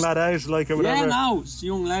 Bring the young lad out, like, or whatever. Yeah, no, it's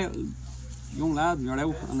young lad, we were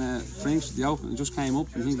out on drinks with the open, and just came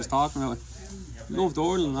up and he was talking about it. Loved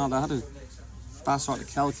Ireland and all that, had that sort of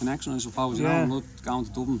Celtic connection, I suppose, and loved going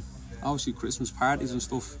to Dublin. Obviously Christmas parties and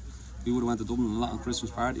stuff, we would have went to Dublin a lot on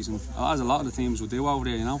Christmas parties, and as a lot of the teams would do over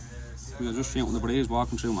there, you know. We were just shooting the breeze,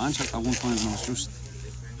 walking through Manchester at one time, and I was just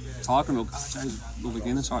talking about, love a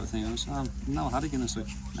Guinness sort of thing. And I said, I've never had a Guinness. Like,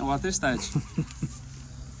 now at this stage,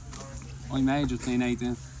 I made just being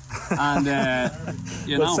 18, and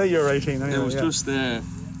you know, say you're 18. Anyway, it was just,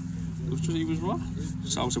 he was what?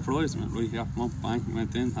 So surprised, man. Right, yeah, come on, bang,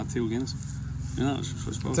 went in, had 2 Guinness. You know, I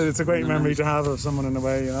suppose. It's a great memory to have of someone in a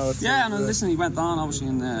way, you know. Listen, he went on obviously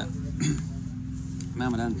in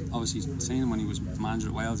remember then, obviously seeing him when he was manager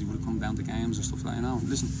at Wales, he would have come down to games and stuff like that, you know.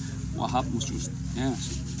 Listen, what happened was just,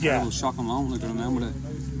 it was shocking moment. Like, I remember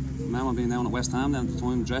being down at West Ham then at the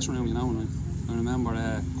time, the dressing room, you know, and I remember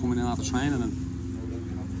coming in after training,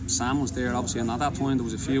 and Sam was there, obviously, and at that time there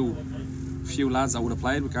was a few lads that would have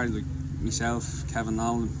played with Gary, like myself, Kevin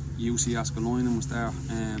Nolan, UC Askaloinen was there.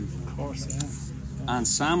 Of course, yeah. And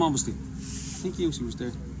Sam, obviously, I think UC was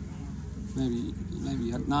there. Maybe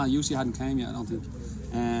UC hadn't came yet, I don't think.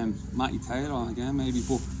 Matty Taylor again, maybe.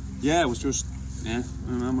 But yeah, it was just, I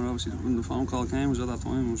remember obviously when the phone call came, it was at that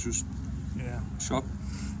time, it was just shock.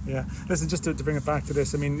 Yeah, listen, just to bring it back to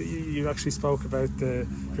this, I mean, you actually spoke about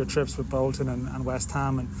your trips with Bolton and West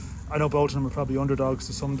Ham, and I know Bolton were probably underdogs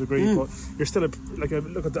to some degree, but you're still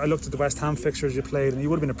I looked at the West Ham fixtures you played, and you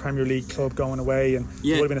would have been a Premier League club going away, and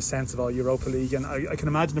you would have been a sense of all Europa League, and I can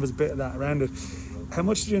imagine there was a bit of that around it. How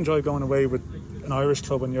much did you enjoy going away with an Irish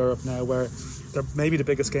club in Europe now, where they're maybe the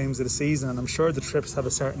biggest games of the season, and I'm sure the trips have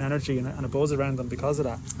a certain energy and a buzz around them because of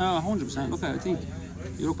that? 100%. Look, I think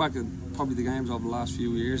you look back at probably the games over the last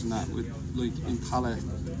few years and that, with like in Tallaght,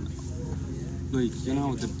 like, you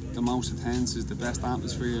know, the most attendances, the best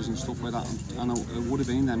atmospheres and stuff like that. I know it would have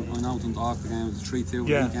been them. I know Dundalk, the game, the 3-2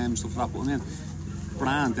 league game and stuff like that. But I mean,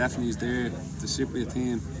 Brand definitely is there. The Cypriot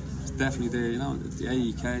team is definitely there. You know, the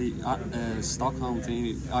AEK, Stockholm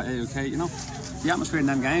team, AOK. You know, the atmosphere in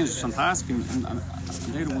them games is fantastic, and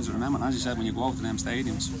they're the ones that remember. And as you said, when you go out to them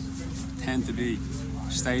stadiums, tend to be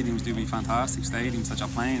stadiums do be fantastic stadiums that you're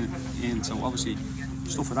playing in. So obviously,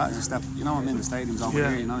 stuff like that is a step. You know, I'm in the stadiums over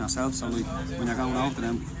here, you know yourself. So like when you're going out to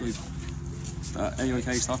them, like the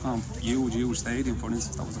AOK Stockholm, huge stadium, for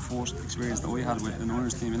instance, that was the first experience that we had with an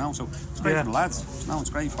Irish team. You know, so it's great for the lads. You know, it's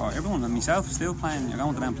great for everyone. And myself, still playing. You're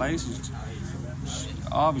going to them places.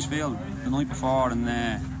 I always feel the night before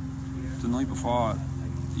the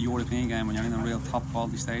European game, when you're in a real top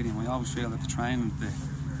quality stadium, I always feel that the training,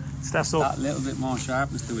 steps up, that little bit more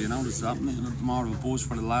sharpness to it, you know, there's that little bit more of a buzz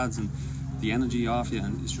for the lads and the energy off you,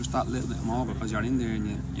 and it's just that little bit more because you're in there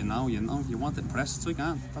and you know you want to impress. It's like,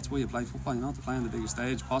 that's why you play football, you know, to play on the biggest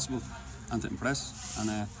stage possible and to impress.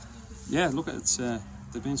 And look, it's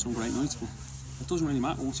there've been some great nights, but it doesn't really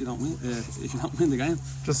matter once you don't win. If you don't win the game,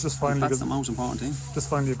 just finally, that's the most important thing. Just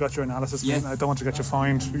finally, you've got your analysis. I don't want to get you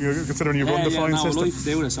fined. You're considering you run the fine system. Life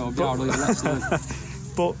do this, so I'll be all right. Let's do it.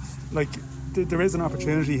 But like, there is an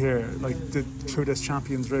opportunity here, like through this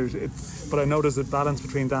Champions route. But I know there's a balance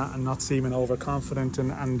between that and not seeming overconfident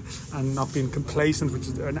and not being complacent, which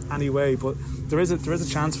is in any way. But there is a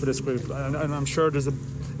chance for this group, and I'm sure is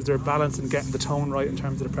there a balance in getting the tone right in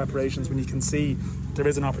terms of the preparations when you can see there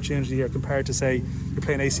is an opportunity here compared to, say, you're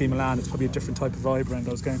playing AC Milan. It's probably a different type of vibe around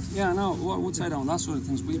those games. Yeah, no, what I would say though, that sort of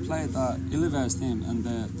things, we played that Illives team and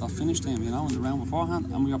the Finnish team, you know, in the round beforehand,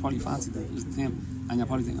 and we were probably fancied as the team, and you're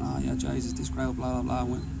probably thinking, Jesus, this crowd, blah blah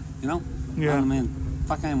blah, you know. Yeah. And I mean,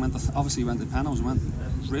 that game went to penalties, went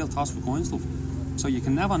real toss for coin stuff. So you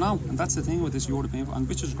can never know, and that's the thing with this European, and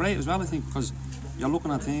which is great as well, I think, because you're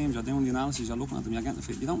looking at teams, you're doing the analysis, you're looking at them, you're getting the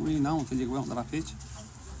fit. You don't really know until you go out onto that pitch.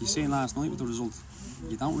 You seen last night with the result.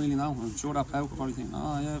 You don't really know. I'm sure that Pauk will probably think,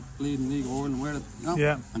 bleeding League of Ireland, where, you know?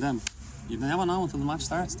 Yeah. And then you never know until the match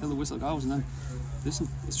starts, till the whistle goes, and then listen,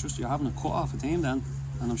 it's just you're having a cut off a team then,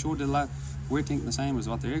 and I'm sure we're thinking the same as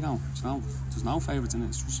what they're going. You know, there's no favourites in it.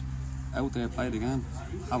 It's just out there, play the game,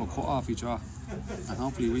 have a cut off each other, and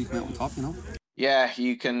hopefully we come out on top, you know. Yeah,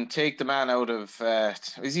 you can take the man out of.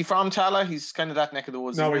 Is he from Tallaght? He's kind of that neck of the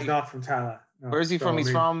woods. No, he's not from Tallaght. No. Where is he from? He's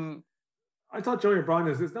from. I thought Joey O'Brien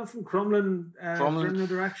is not from Crumlin, general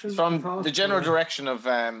direction. From the general direction of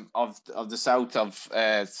the south of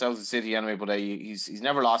the city anyway. But he's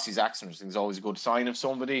never lost his accent. I think it's always a good sign of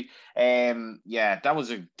somebody. That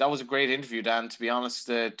was a great interview, Dan. To be honest,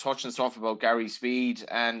 touching stuff about Gary Speed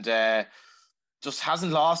and. Just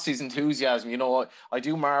hasn't lost his enthusiasm. You know, I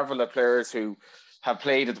do marvel at players who have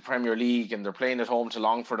played at the Premier League and they're playing at home to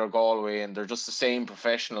Longford or Galway and they're just the same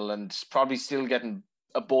professional and probably still getting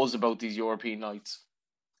a buzz about these European nights.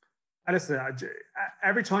 And listen,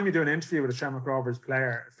 every time you do an interview with a Shamrock Rovers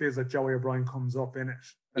player, it feels like Joey O'Brien comes up in it.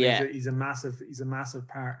 And he's a massive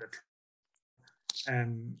part of it.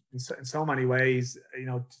 in so many ways,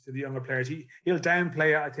 to the younger players. He'll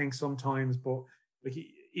downplay it, I think, sometimes, but like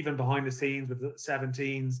even behind the scenes with the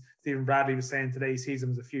 17s, Stephen Bradley was saying today he sees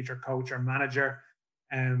him as a future coach or manager.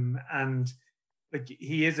 And like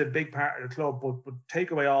he is a big part of the club, but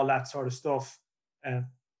take away all that sort of stuff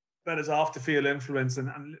that is off the field influence. And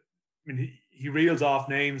I mean, he reels off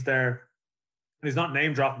names there. And he's not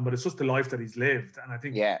name dropping, but it's just the life that he's lived. And I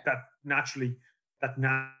think that naturally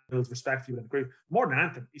builds respect for you in the group. More than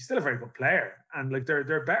anything, he's still a very good player. And like they're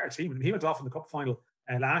a better team. And he went off in the cup final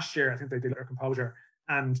last year. I think they did their composure.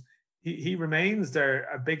 And he remains there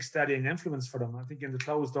a big steadying influence for them. I think in the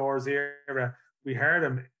closed doors era, we heard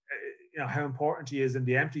him, how important he is in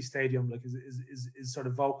the empty stadium, like his sort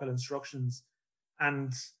of vocal instructions.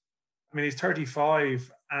 And I mean, he's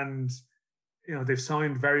 35 and they've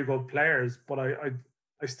signed very good players, but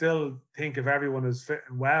I still think if everyone is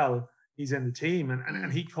fitting well, he's in the team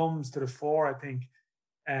and he comes to the fore, I think.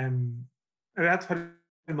 And that's what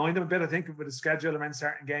I mind him a bit, I think, with his schedule around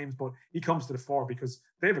certain games, but he comes to the fore because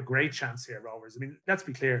they have a great chance here, Rovers. I mean, let's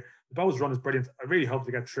be clear, the Bows run is brilliant. I really hope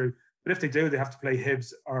they get through. But if they do, they have to play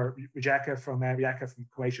Hibs or Rijeka from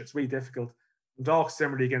Croatia. It's really difficult. Dundalk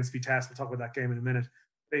similarly against Vitesse. We'll talk about that game in a minute.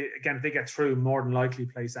 If they get through, more than likely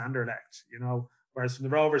play Anderlecht, Whereas from the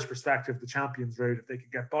Rovers' perspective, the champions route, if they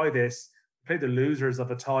could get by this, play the losers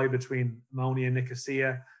of a tie between Omonia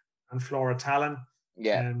Nicosia and Flora Tallinn.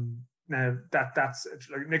 Yeah. Now that's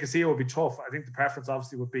like Nicosia would be tough. I think the preference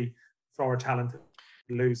obviously would be Flora Tallinn to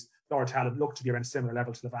lose. Flora Tallinn look to be around a similar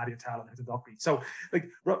level to Levadia Tallinn and Dundalk. So like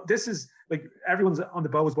this is like everyone's on the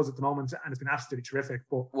Bows buzz at the moment, and it's been absolutely terrific.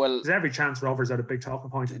 But there's every chance Rovers are a big talking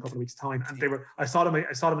point in a couple of weeks' time. And I saw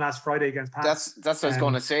them last Friday against Pats. That's what I was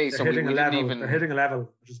going to say. So they're hitting a level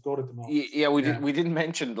which is good at the moment. Yeah, we didn't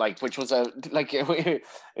mention which was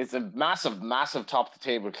it's a massive top of the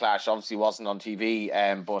table clash. Obviously wasn't on TV,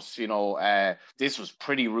 but this was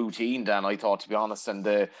pretty routine, Dan, I thought, to be honest.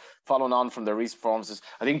 And following on from their recent performances,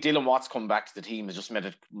 I think Dylan Watts coming back to the team has just made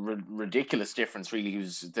a ridiculous difference, really. He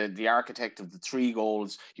was the architect of the 3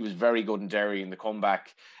 goals. He was very good in Derry in the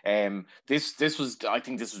comeback. This was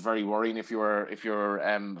very worrying if you're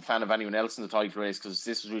a fan of anyone else in the title race, because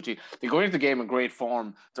this was routine. They go into the game in great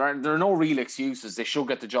form. There are no real excuses. They should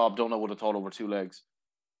get the job done, I would have thought, over 2 legs.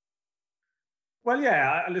 Well,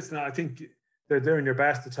 yeah, listen, I think they're doing their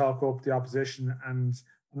best to talk up the opposition, and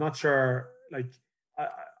I'm not sure,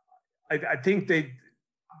 I think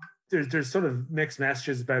there's sort of mixed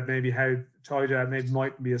messages about maybe how Toyota maybe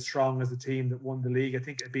mightn't be as strong as the team that won the league. I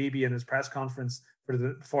think Abibi in his press conference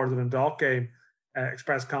before the Dundalk game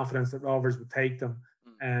expressed confidence that Rovers would take them.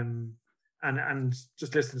 And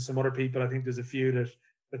just listening to some other people, I think there's a few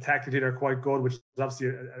that tactically are quite good, which is obviously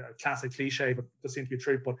a classic cliche, but does seem to be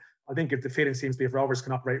true. But I think if the feeling seems to be if Rovers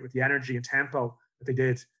can operate with the energy and tempo that they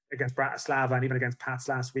did against Bratislava and even against Pats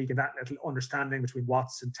last week, and that little understanding between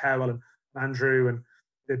Watts and Towell and Andrew and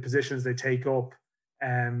the positions they take up,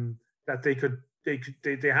 that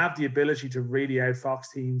they have the ability to really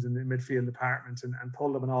outfox teams in the midfield department and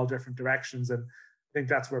pull them in all different directions. And I think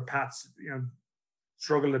that's where Pats,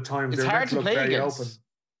 struggled at times. It's hard to play against. Open.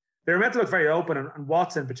 They were meant to look very open, and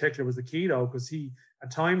Watts in particular was the key, though, because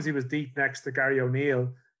at times he was deep next to Gary O'Neill,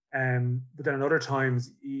 but then at other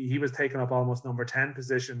times he was taking up almost number 10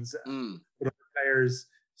 positions with other players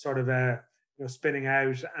sort of spinning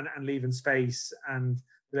out and leaving space, and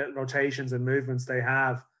the little rotations and movements they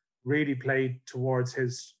have really played towards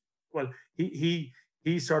his. Well, he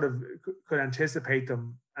sort of could anticipate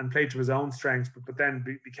them and played to his own strengths, but then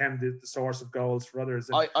became the source of goals for others.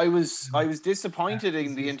 And I was disappointed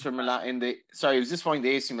in the Inter Milan I was disappointed in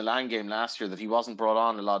the AC Milan game last year that he wasn't brought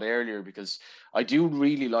on a lot earlier, because I do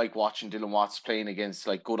really like watching Dylan Watts playing against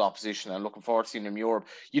good opposition, and looking forward to seeing him in Europe.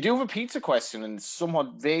 You do have a pizza question, and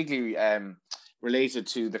somewhat vaguely related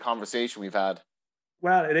to the conversation we've had.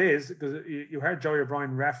 Well, it is, because you heard Joey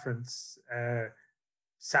O'Brien reference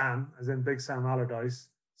Sam, as in Big Sam Allardyce.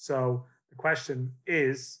 So the question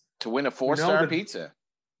is, to win a 4-star pizza.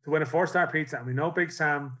 To win a 4-star pizza, and we know Big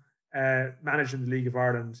Sam managed in the League of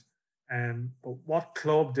Ireland, but what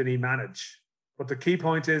club did he manage? But the key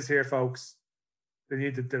point is here, folks, they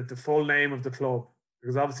need the full name of the club,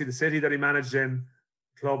 because obviously the city that he managed in,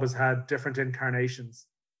 the club has had different incarnations.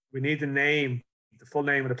 We need the full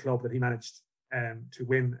name of the club that he managed to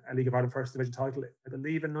win a League of Ireland First Division title, I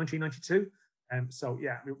believe, in 1992. So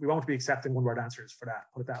yeah, we won't be accepting one-word answers for that,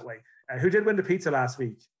 put it that way. Who did win the pizza last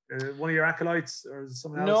week? One of your acolytes or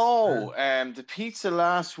someone else? No, the pizza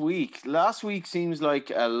last week. Last week seems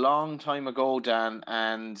like a long time ago, Dan,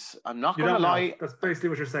 and I'm not going to lie. That's basically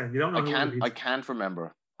what you're saying. You don't know. I can't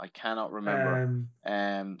remember. I cannot remember.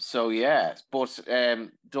 So yeah, but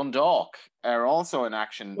Dundalk are also in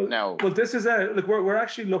action now. Well, this is look. We're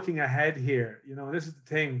actually looking ahead here. You know, this is the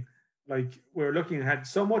thing. Like, we're looking ahead.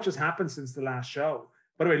 So much has happened since the last show.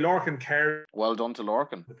 By the way, Lorcan Kerry. Well done to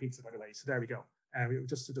Lorcan. The pizza, by the way. So there we go.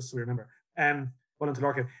 Just so we remember. Well done to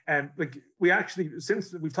Lorcan. Like, we actually,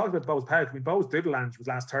 since we've talked about Bows Park, I mean, Bows Doodleland was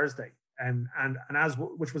last Thursday,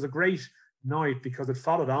 which was a great night because it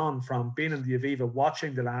followed on from being in the Aviva,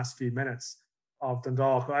 watching the last few minutes of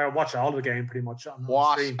Dundalk. I watched all of the game pretty much on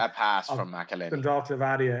what the stream. A pass from McElhenney. Dundalk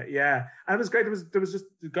Levadia, yeah. And it was great. There was just,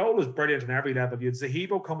 the goal was brilliant on every level. You had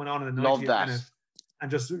Zahibo coming on in the 90th minute and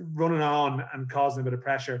just running on and causing a bit of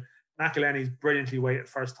pressure. McElhenney's brilliantly weighted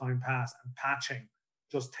first time pass and Patching,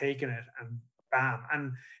 just taking it and bam.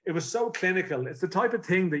 And it was so clinical. It's the type of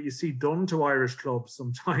thing that you see done to Irish clubs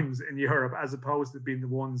sometimes in Europe, as opposed to being the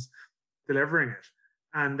ones delivering it.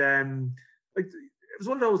 And like, it was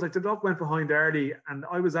one of those, like, the Dundalk went behind early, and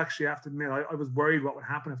I was actually, have to admit, I was worried what would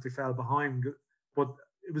happen if they fell behind. But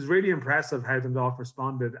it was really impressive how Dundalk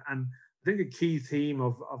responded. And I think a key theme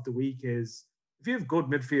of the week is, if you have good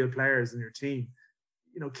midfield players in your team,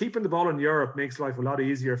 you know, keeping the ball in Europe makes life a lot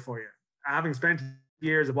easier for you. Having spent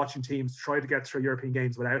years of watching teams try to get through European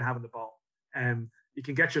games without having the ball, it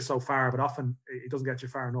can get you so far, but often it doesn't get you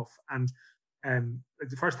far enough. And like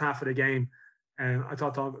the first half of the game, I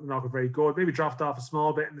thought Dundalk were very good. Maybe dropped off a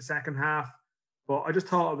small bit in the second half, but I just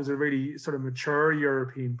thought it was a really sort of mature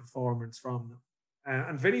European performance from them.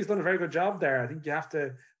 And Vinny's done a very good job there. I think you have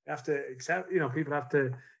to accept, you know, people have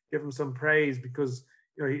to give him some praise, because,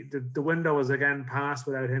 you know, the window was again passed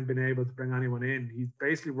without him being able to bring anyone in. He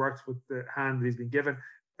basically worked with the hand that he's been given.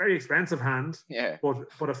 Very expensive hand, yeah,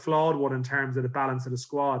 but a flawed one in terms of the balance of the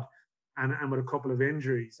squad, and with a couple of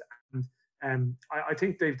injuries. And I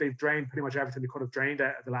think they've drained pretty much everything they could have drained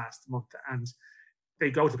out of the last month, and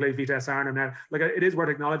they go to play Vitesse Arnhem now. Like, it is worth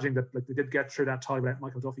acknowledging that, like, they did get through that tie without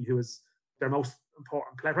Michael Duffy, who is their most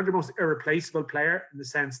important player, probably their most irreplaceable player, in the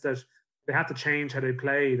sense that they had to change how they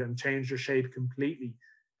played and change their shape completely,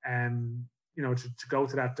 you know, to go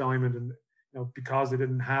to that diamond, and, you know, because they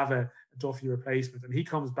didn't have a Duffy replacement. And he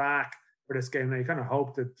comes back for this game. Now, you kind of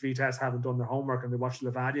hope that Vitesse haven't done their homework and they watch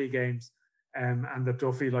the Levadia games, and that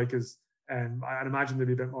Duffy, like, is, I'd imagine they'll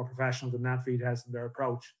be a bit more professional than that Vitesse in their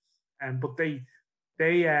approach. But they've,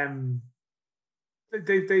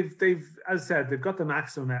 as I said, they've got the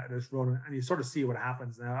maximum out of this run, and you sort of see what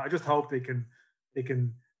happens now. I just hope they can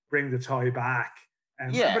bring the tie back.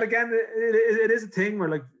 Yeah. But again, it is a thing where,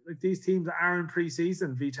 like these teams are in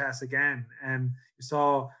pre-season. Vitesse again, and you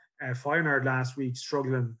saw Feyenoord last week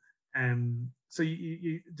struggling. So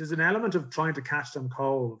there's an element of trying to catch them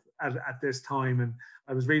cold at this time. And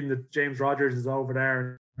I was reading that James Rodgers is over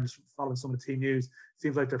there and just following some of the team news.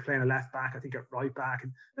 Seems like they're playing a left back, I think, at right back,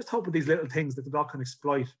 and just hoping these little things that the dog can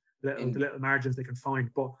exploit, the little margins they can find.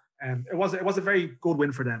 But it was a very good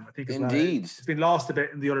win for them, I think. Indeed, it's been lost a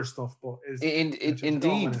bit in the other stuff, but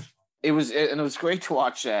indeed. It was great to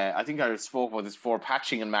watch. I think I spoke about this before.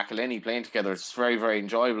 Patching and McElhenney playing together. It's very, very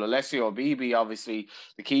enjoyable. Alessio Bibi, obviously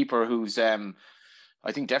the keeper, who's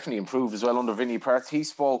I think definitely improved as well under Vinny Perth. He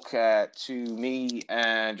spoke to me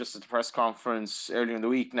just at the press conference earlier in the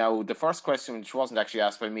week. Now, the first question, which wasn't actually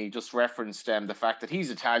asked by me, just referenced the fact that he's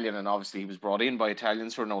Italian, and obviously he was brought in by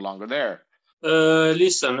Italians who are no longer there.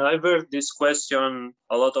 Listen, I've heard this question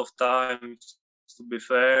a lot of times, to be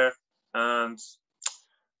fair, and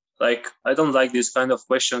like, I don't like this kind of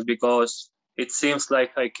questions, because it seems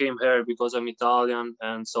like I came here because I'm Italian,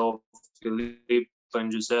 and so Filippo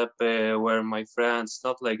and Giuseppe were my friends.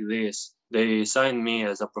 Not like this. They signed me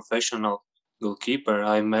as a professional goalkeeper.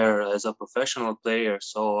 I'm here as a professional player,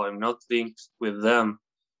 so I'm not linked with them.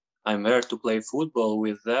 I'm here to play football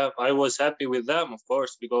with them. I was happy with them, of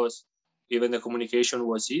course, because even the communication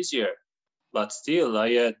was easier. But still,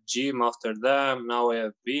 I had Jim after them. Now I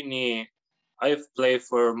have Vinny. I've played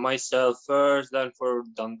for myself first, then for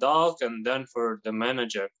Dundalk, and then for the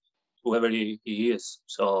manager, whoever he is.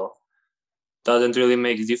 So doesn't really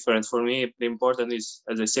make a difference for me. The important is,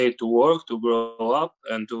 as I say, to work, to grow up,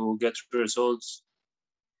 and to get results.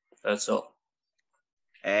 That's all.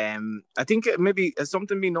 I think maybe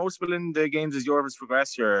something being noticeable in the games as Europe has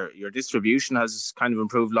progressed, your distribution has kind of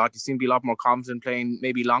improved a lot. You seem to be a lot more confident playing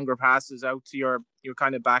maybe longer passes out to your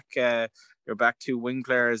kind of back two wing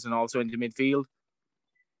players and also into midfield.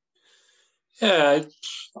 Yeah,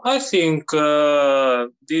 I think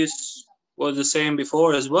this was the same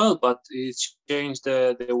before as well, but it's changed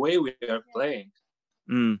the way we are playing.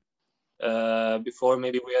 Before,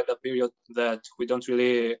 maybe we had a period that we don't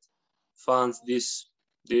really found this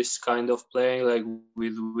this kind of playing, like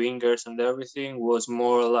with wingers and everything, was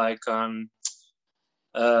more like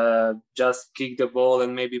just kick the ball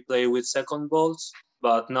and maybe play with second balls.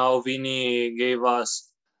 But now Vinny gave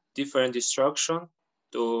us different instruction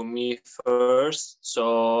to me first,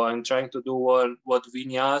 so I'm trying to do what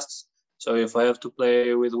Vinny asks. So if I have to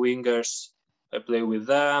play with wingers, I play with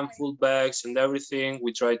them, fullbacks and everything.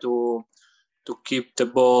 We try to keep the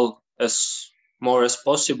ball as more as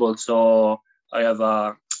possible. So I have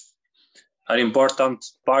an important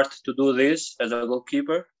part to do this as a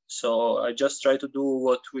goalkeeper. So I just try to do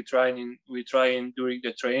what we try in during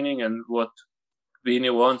the training and what Vinny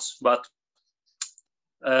wants. But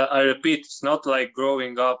I repeat, it's not like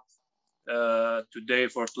growing up today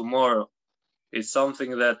for tomorrow. It's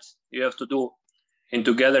something that you have to do in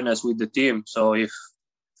togetherness with the team. So if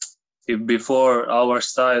before our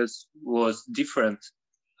styles was different,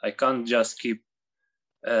 I can't just keep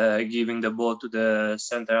giving the ball to the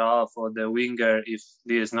center half or the winger if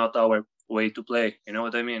this is not our way to play. You know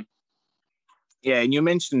what I mean? Yeah, and you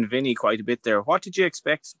mentioned Vinny quite a bit there. What did you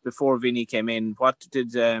expect before Vinny came in? What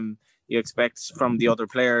did you expect from the other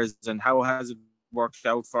players, and how has it worked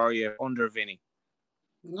out for you under Vinny?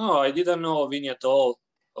 No, I didn't know Vinny at all,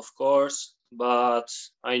 of course, but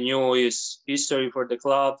I knew his history for the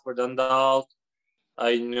club, for Dundalk.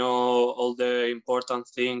 I know all the important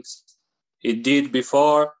things he did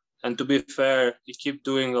before, and to be fair, he kept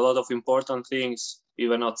doing a lot of important things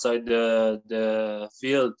even outside the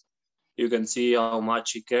field. You can see how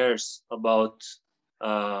much he cares about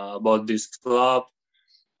this club,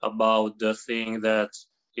 about the thing that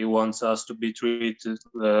he wants us to be treated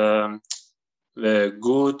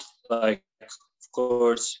good, like of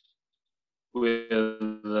course with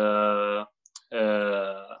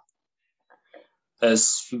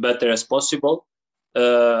as better as possible.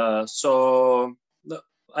 So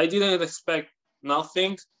I didn't expect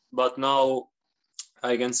nothing, but now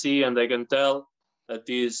I can see and I can tell that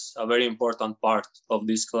is a very important part of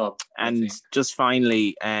this club. And just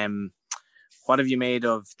finally, what have you made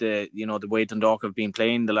of the way Dundalk have been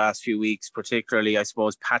playing the last few weeks, particularly, I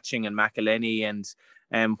suppose, Patching and McElhenney,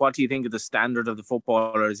 and what do you think of the standard of the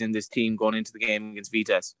footballers in this team going into the game against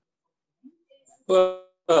Vitesse? Well,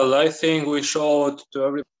 I think we showed to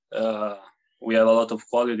everybody we have a lot of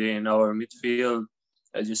quality in our midfield.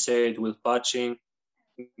 As you said, with Patching,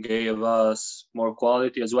 gave us more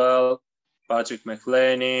quality as well. Patrick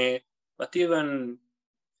McElhenney, but even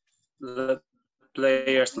the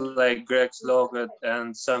players like Greg Sloggett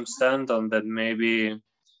and Sam Stanton that maybe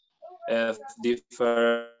have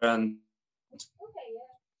different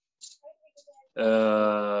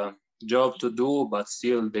job to do, but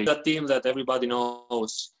still they're a team that everybody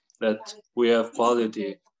knows that we have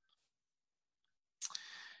quality.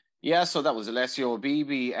 Yeah, so that was Alessio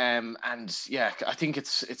Beebe, and yeah, I think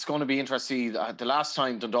it's going to be interesting. The last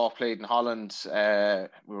time Dundalk played in Holland,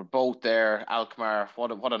 we were both there. Alkmaar,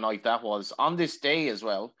 what a night that was. On this day as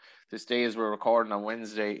well. This day as we're recording on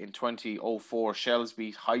Wednesday in 2004, Shells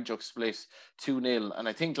beat Hajduk Split 2-0, and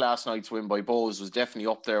I think last night's win by Bohs was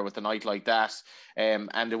definitely up there with a night like that,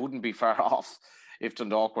 and it wouldn't be far off if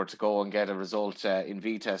Dundalk were to go and get a result in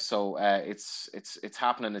Vitesse. So it's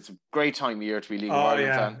happening. It's a great time of year to be League of Ireland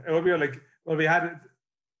fan. It would be like, well, it's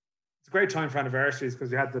a great time for anniversaries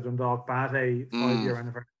because we had the Dundalk Bate 5-year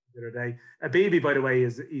anniversary the other day. Beebe, by the way,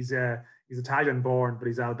 he's Italian born, but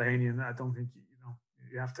he's Albanian. I don't think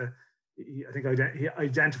you have to. I think he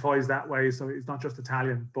identifies that way, so he's not just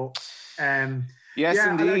Italian. But yes,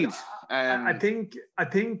 indeed. I think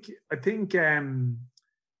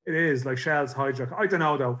it is like Shells Hajduk. I don't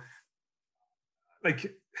know though.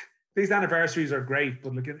 Like these anniversaries are great,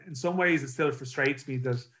 but like in some ways it still frustrates me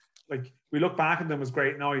that like we look back at them as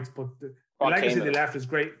great nights, but the legacy they left is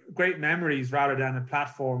great memories rather than a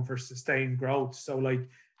platform for sustained growth. So like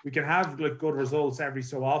we can have like good results every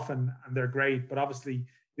so often and they're great, but obviously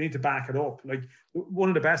you need to back it up. Like one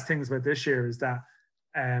of the best things about this year is that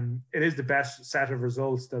it is the best set of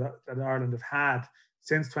results that Ireland have had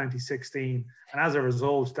since 2016, and as a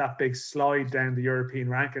result, that big slide down the European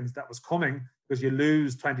rankings that was coming because you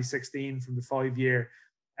lose 2016 from the 5-year,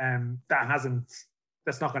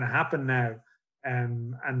 that's not going to happen now,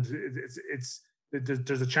 and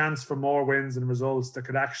there's a chance for more wins and results that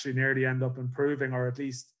could actually nearly end up improving or at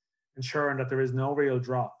least ensuring that there is no real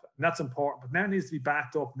drop, and that's important. But now it needs to be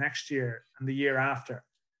backed up next year and the year after,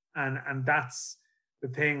 and that's the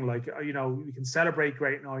thing. Like we can celebrate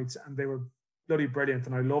great nights, and they were bloody brilliant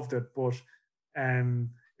and I loved it, but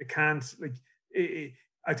it can't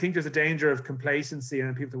I think there's a danger of complacency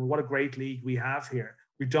and people think, well, what a great league we have here.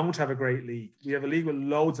 We don't have a great league. We have a league with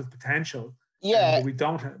loads of potential, Yeah, but we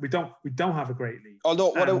don't have a great league.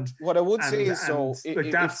 Although what I would say is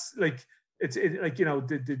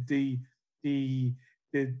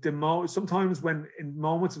sometimes when in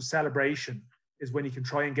moments of celebration is when you can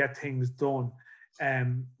try and get things done.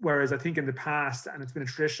 Whereas I think in the past, and it's been a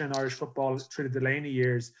tradition in Irish football through the Delaney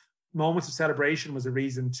years, moments of celebration was a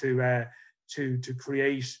reason to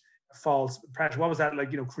create a false pressure. What was that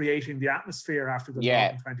like? Creating the atmosphere after the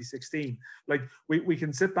in 2016. Like we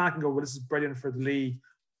can sit back and go, well, this is brilliant for the league.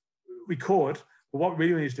 We could, but what we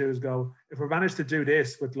really need to do is go, if we manage to do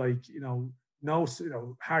this with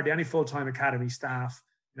hardly any full-time academy staff,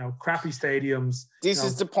 crappy stadiums. This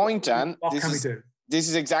is the point, Dan. What can we do? This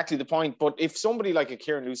is exactly the point. But if somebody like a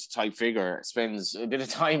Kieran Lucey type figure spends a bit of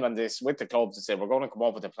time on this with the clubs and say, we're going to come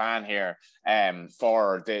up with a plan here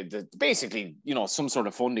for the basically, some sort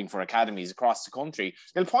of funding for academies across the country,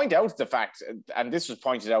 they'll point out the fact, and this was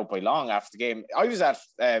pointed out by Long after the game. I was at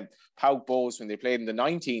PAOK Bohs when they played in the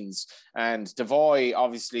 19s, and Devoy,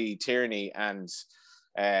 obviously Tierney and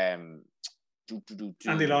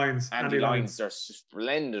Andy Lyons. They're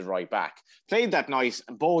splendid right back. Played that night,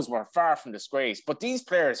 and Bohs were far from disgrace. But these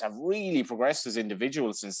players have really progressed as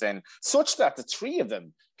individuals since then, such that the three of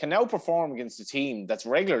them can now perform against a team that's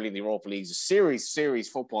regularly in the Europa Leagues, a serious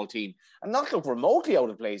football team, and not look remotely out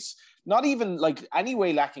of place, not even like any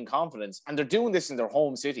way lacking confidence. And they're doing this in their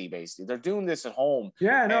home city, basically. They're doing this at home.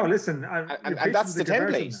 Yeah, no, listen. And that's the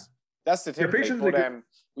template. That's the template.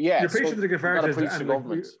 You're preaching to the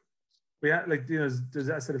conversion. We had there's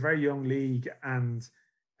I said a very young league, and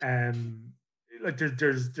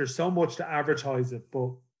there's so much to advertise it,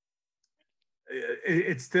 but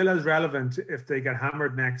it's still as relevant if they get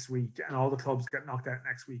hammered next week and all the clubs get knocked out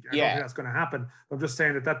next week. I don't think that's going to happen. I'm just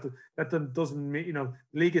saying that doesn't mean the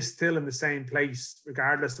league is still in the same place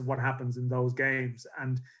regardless of what happens in those games,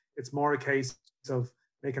 and it's more a case of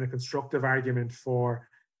making a constructive argument for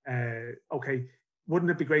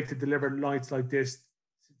wouldn't it be great to deliver nights like this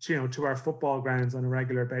to our football grounds on a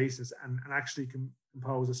regular basis and actually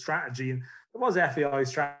compose a strategy. And there was FAI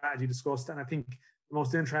strategy discussed, and I think the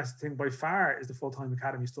most interesting thing by far is the full-time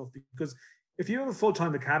academy stuff, because if you have a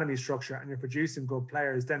full-time academy structure and you're producing good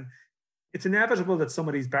players, then it's inevitable that some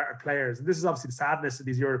of these better players, and this is obviously the sadness of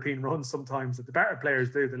these European runs sometimes, that the better players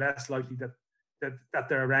do, the less likely that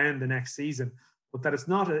they're around the next season, but that it's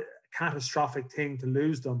not a catastrophic thing to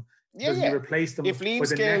lose them. You replace them. If Liam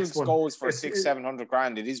Scales goes for 600-700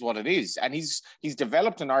 grand, it is what it is. And he's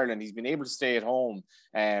developed in Ireland. He's been able to stay at home,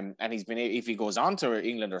 and he's been, if he goes on to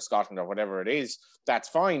England or Scotland or whatever it is, that's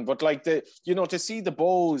fine. But like to see the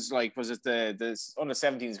Bohs, like was it the under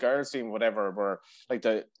 17s girls team, whatever, were like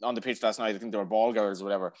on the pitch last night. I think they were ball girls or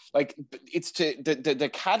whatever. Like it's the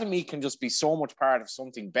academy can just be so much part of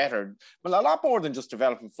something better. Well, a lot more than just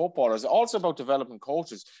developing footballers. It's also about developing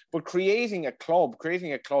coaches, but creating a club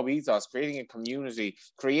ethos, creating a community,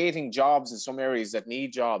 creating jobs in some areas that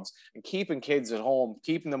need jobs, and keeping kids at home,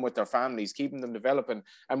 keeping them with their families, keeping them developing.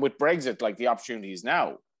 And with Brexit, like the opportunity is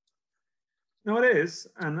now. No, it is,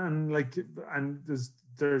 and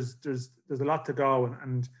there's a lot to go,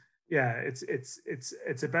 and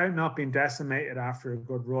it's about not being decimated after a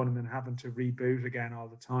good run and then having to reboot again all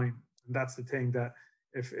the time. And that's the thing, that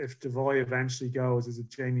if Devoy eventually goes, is it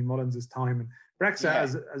Jamie Mullins' time? And Brexit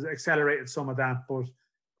has accelerated some of that, but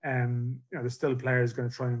there's still players going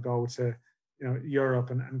to try and go to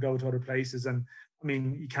Europe and go to other places, and I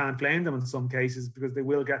mean, you can't blame them in some cases because they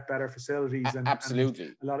will get better facilities and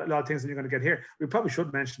absolutely and a lot of things that you're going to get here. We probably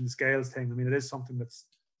should mention the Scales thing. I mean, it is something that's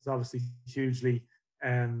obviously hugely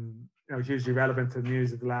relevant to the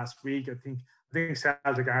news of the last week. I think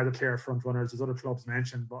Celtic are the clear front runners. There's other clubs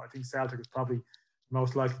mentioned, but I think Celtic is probably the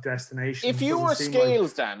most likely destination. If you were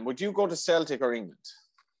Scales, Dan, would you go to Celtic or England?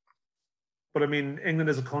 But I mean,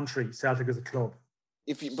 England is a country, Celtic is a club.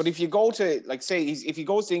 If you go to, like, say, if he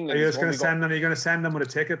goes to England, are you going to send them with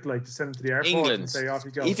a ticket, like to send them to the airport England. And say off you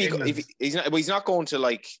go? He's not going to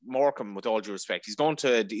like Morecambe, with all due respect. He's going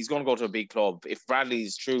to go to a big club. If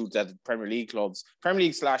Bradley's true that Premier League clubs, Premier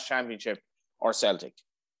League / Championship, or Celtic.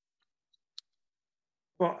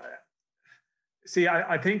 Well, see,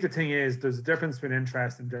 I think the thing is there's a difference between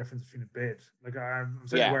interest and difference between a bid. Like I'm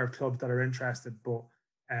aware of clubs that are interested, but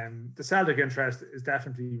the Celtic interest is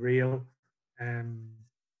definitely real.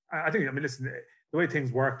 Listen, the way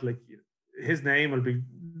things work, like his name will be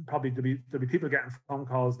probably there'll be people getting phone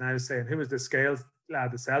calls now saying, who is this Scales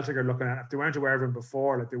lad the Celtic are looking at? If they weren't aware of him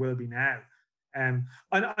before, like they will be now. I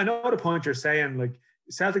know the point you're saying, like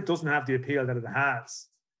Celtic doesn't have the appeal that it has,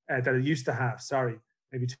 that it used to have,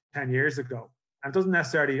 maybe 10 years ago. And it doesn't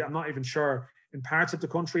necessarily, I'm not even sure, in parts of the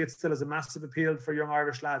country it still has a massive appeal for young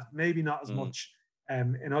Irish lads, maybe not as much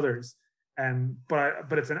in others.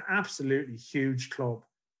 But it's an absolutely huge club.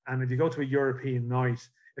 And if you go to a European night,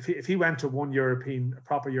 if he went to a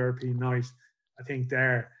proper European night, I think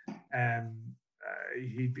there, I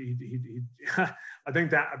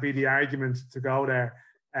think that would be the argument to go there.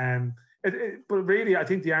 But really, I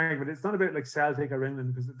think the argument, it's not about like Celtic or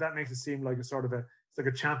England, because that makes it seem like it's like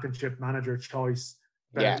a championship manager choice.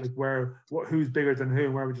 Like who's bigger than who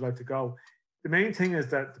and where would you like to go? The main thing is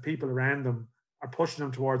that the people around them are pushing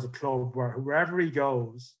him towards a club where wherever he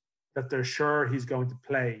goes, that they're sure he's going to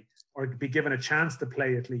play or be given a chance to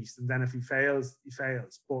play at least. And then if he fails, he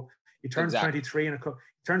fails. But he turns 23 he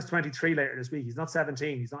turns 23 later this week. He's not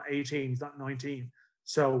 17, he's not 18, he's not 19.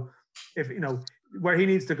 So if where he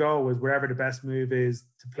needs to go is wherever the best move is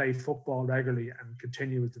to play football regularly and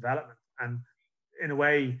continue his development. And in a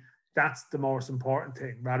way, that's the most important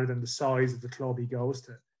thing, rather than the size of the club he goes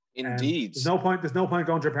to. Indeed. There's no point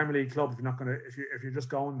going to a Premier League club if you're not going to, if you're just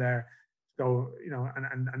going there,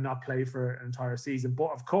 and not play for an entire season.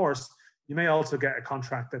 But of course, you may also get a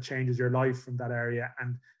contract that changes your life from that area.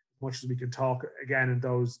 And much as we can talk again in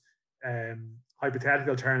those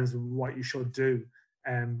hypothetical terms of what you should do,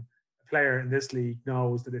 a player in this league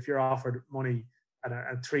knows that if you're offered money at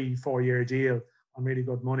a 3-4 year deal on really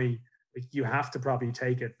good money, you have to probably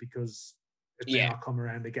take it, because it may not come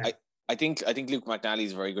around again. I think Luke McNally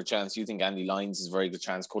is a very good chance. You think Andy Lyons is a very good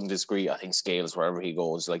chance. Couldn't disagree. I think Scales, wherever he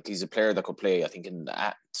goes, like he's a player that could play, I think, in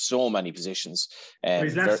so many positions.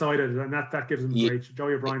 He's left-sided, and that gives him great.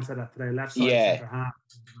 Joey O'Brien said that today. Left-sided centre half.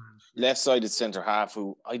 Left-sided centre half,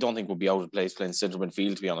 who I don't think would be out of place playing centre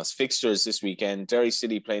midfield, to be honest. Fixtures this weekend: Derry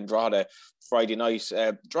City playing Drogheda Friday night.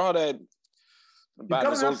 Drogheda. You've got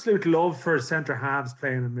an absolute love for centre halves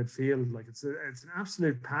playing in midfield. Like it's an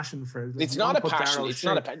absolute passion for it. Like, it's not a passion. It's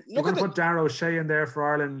not a passion. You're going to put Darragh O'Shea in there for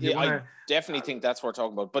Ireland. Yeah, I definitely think that's what we're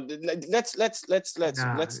talking about. But let's get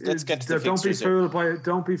to the fixtures.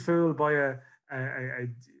 Don't be fooled by a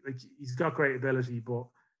like he's got great ability, but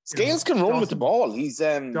Scales can run with the ball. He's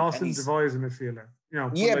Dawson Devoy is a midfielder.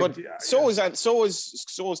 So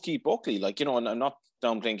is Keith Buckley. Like, and I'm not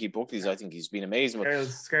downplaying Keith Buckley. I think he's been amazing.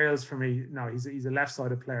 Scales for me, no, he's a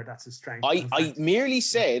left-sided player. That's his strength. I merely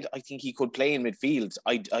said I think he could play in midfield.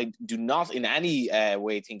 I do not in any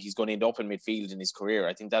way think he's going to end up in midfield in his career.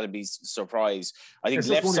 I think that'd be a surprise. I think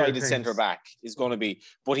left-sided centre back is going to be,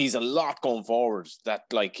 but he's a lot going forward. That,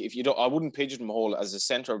 like, if you don't, I wouldn't pigeonhole as a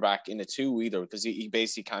centre back in a 2 either, because he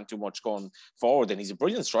basically can't do much going forward. And he's a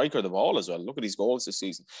brilliant striker of the ball as well. Look at his goals this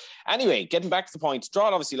season. Anyway, getting back to the point,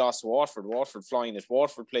 Drogheda obviously lost to Waterford. Waterford flying it.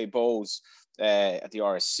 Watford play Bows at the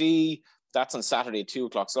RSC. That's on Saturday at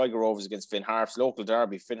 2:00. Sligo Rovers against Finn Harps. Local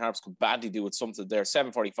derby. Finn Harps could badly do with something there.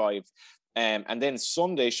 7:45. And then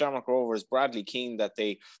Sunday, Shamrock Rovers, Bradley keen that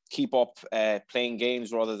they keep up playing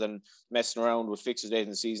games rather than messing around with fixtures late in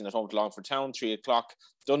the season at home to Longford Town. 3:00.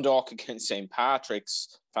 Dundalk against St.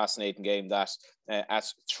 Patrick's. Fascinating game that at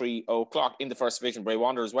 3:00. In the First Division, Bray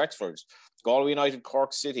Wanderers, Wexford. Galway United,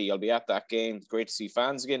 Cork City. I'll be at that game. Great to see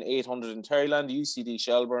fans again. 800 in Terryland, UCD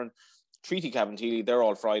Shelburne, Treaty Cabinteely. They're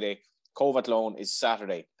all Friday. Cove Athlone is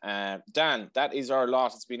Saturday. Dan, that is our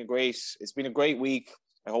lot. It's been a great week.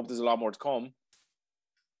 I hope there's a lot more to come.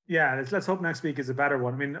 Yeah, let's hope next week is a better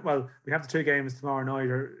one. I mean, well, we have the 2 games tomorrow night,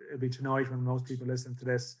 or it'll be tonight when most people listen to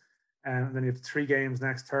this. And then you have 3 games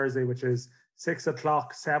next Thursday, which is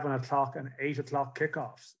 6:00, 7:00, and 8:00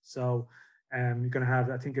 kickoffs. So you're going to have,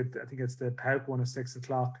 I think it's the Pauk one at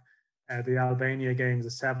 6:00. The Albania game is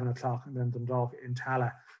at 7:00, and then Dundalk in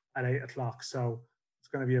Tala at 8:00. So it's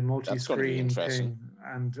going to be a multi-screen thing.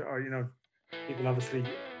 And people obviously,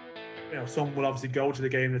 some will obviously go to the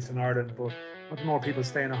game that's in Ireland, but much more people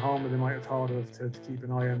staying at home than they might have thought of to keep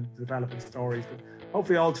an eye on developing stories. But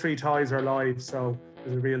hopefully all 3 ties are live, so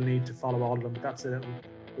there's a real need to follow all of them. But that's a little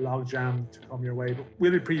log jam to come your way. But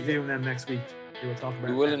we'll be previewing them next week.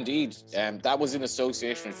 We will indeed. That was in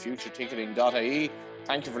association with FutureTicketing.ie.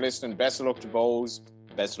 Thank you for listening. Best of luck to Bows.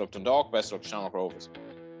 Best of luck to Dundalk. Best of luck to Shamrock Rovers.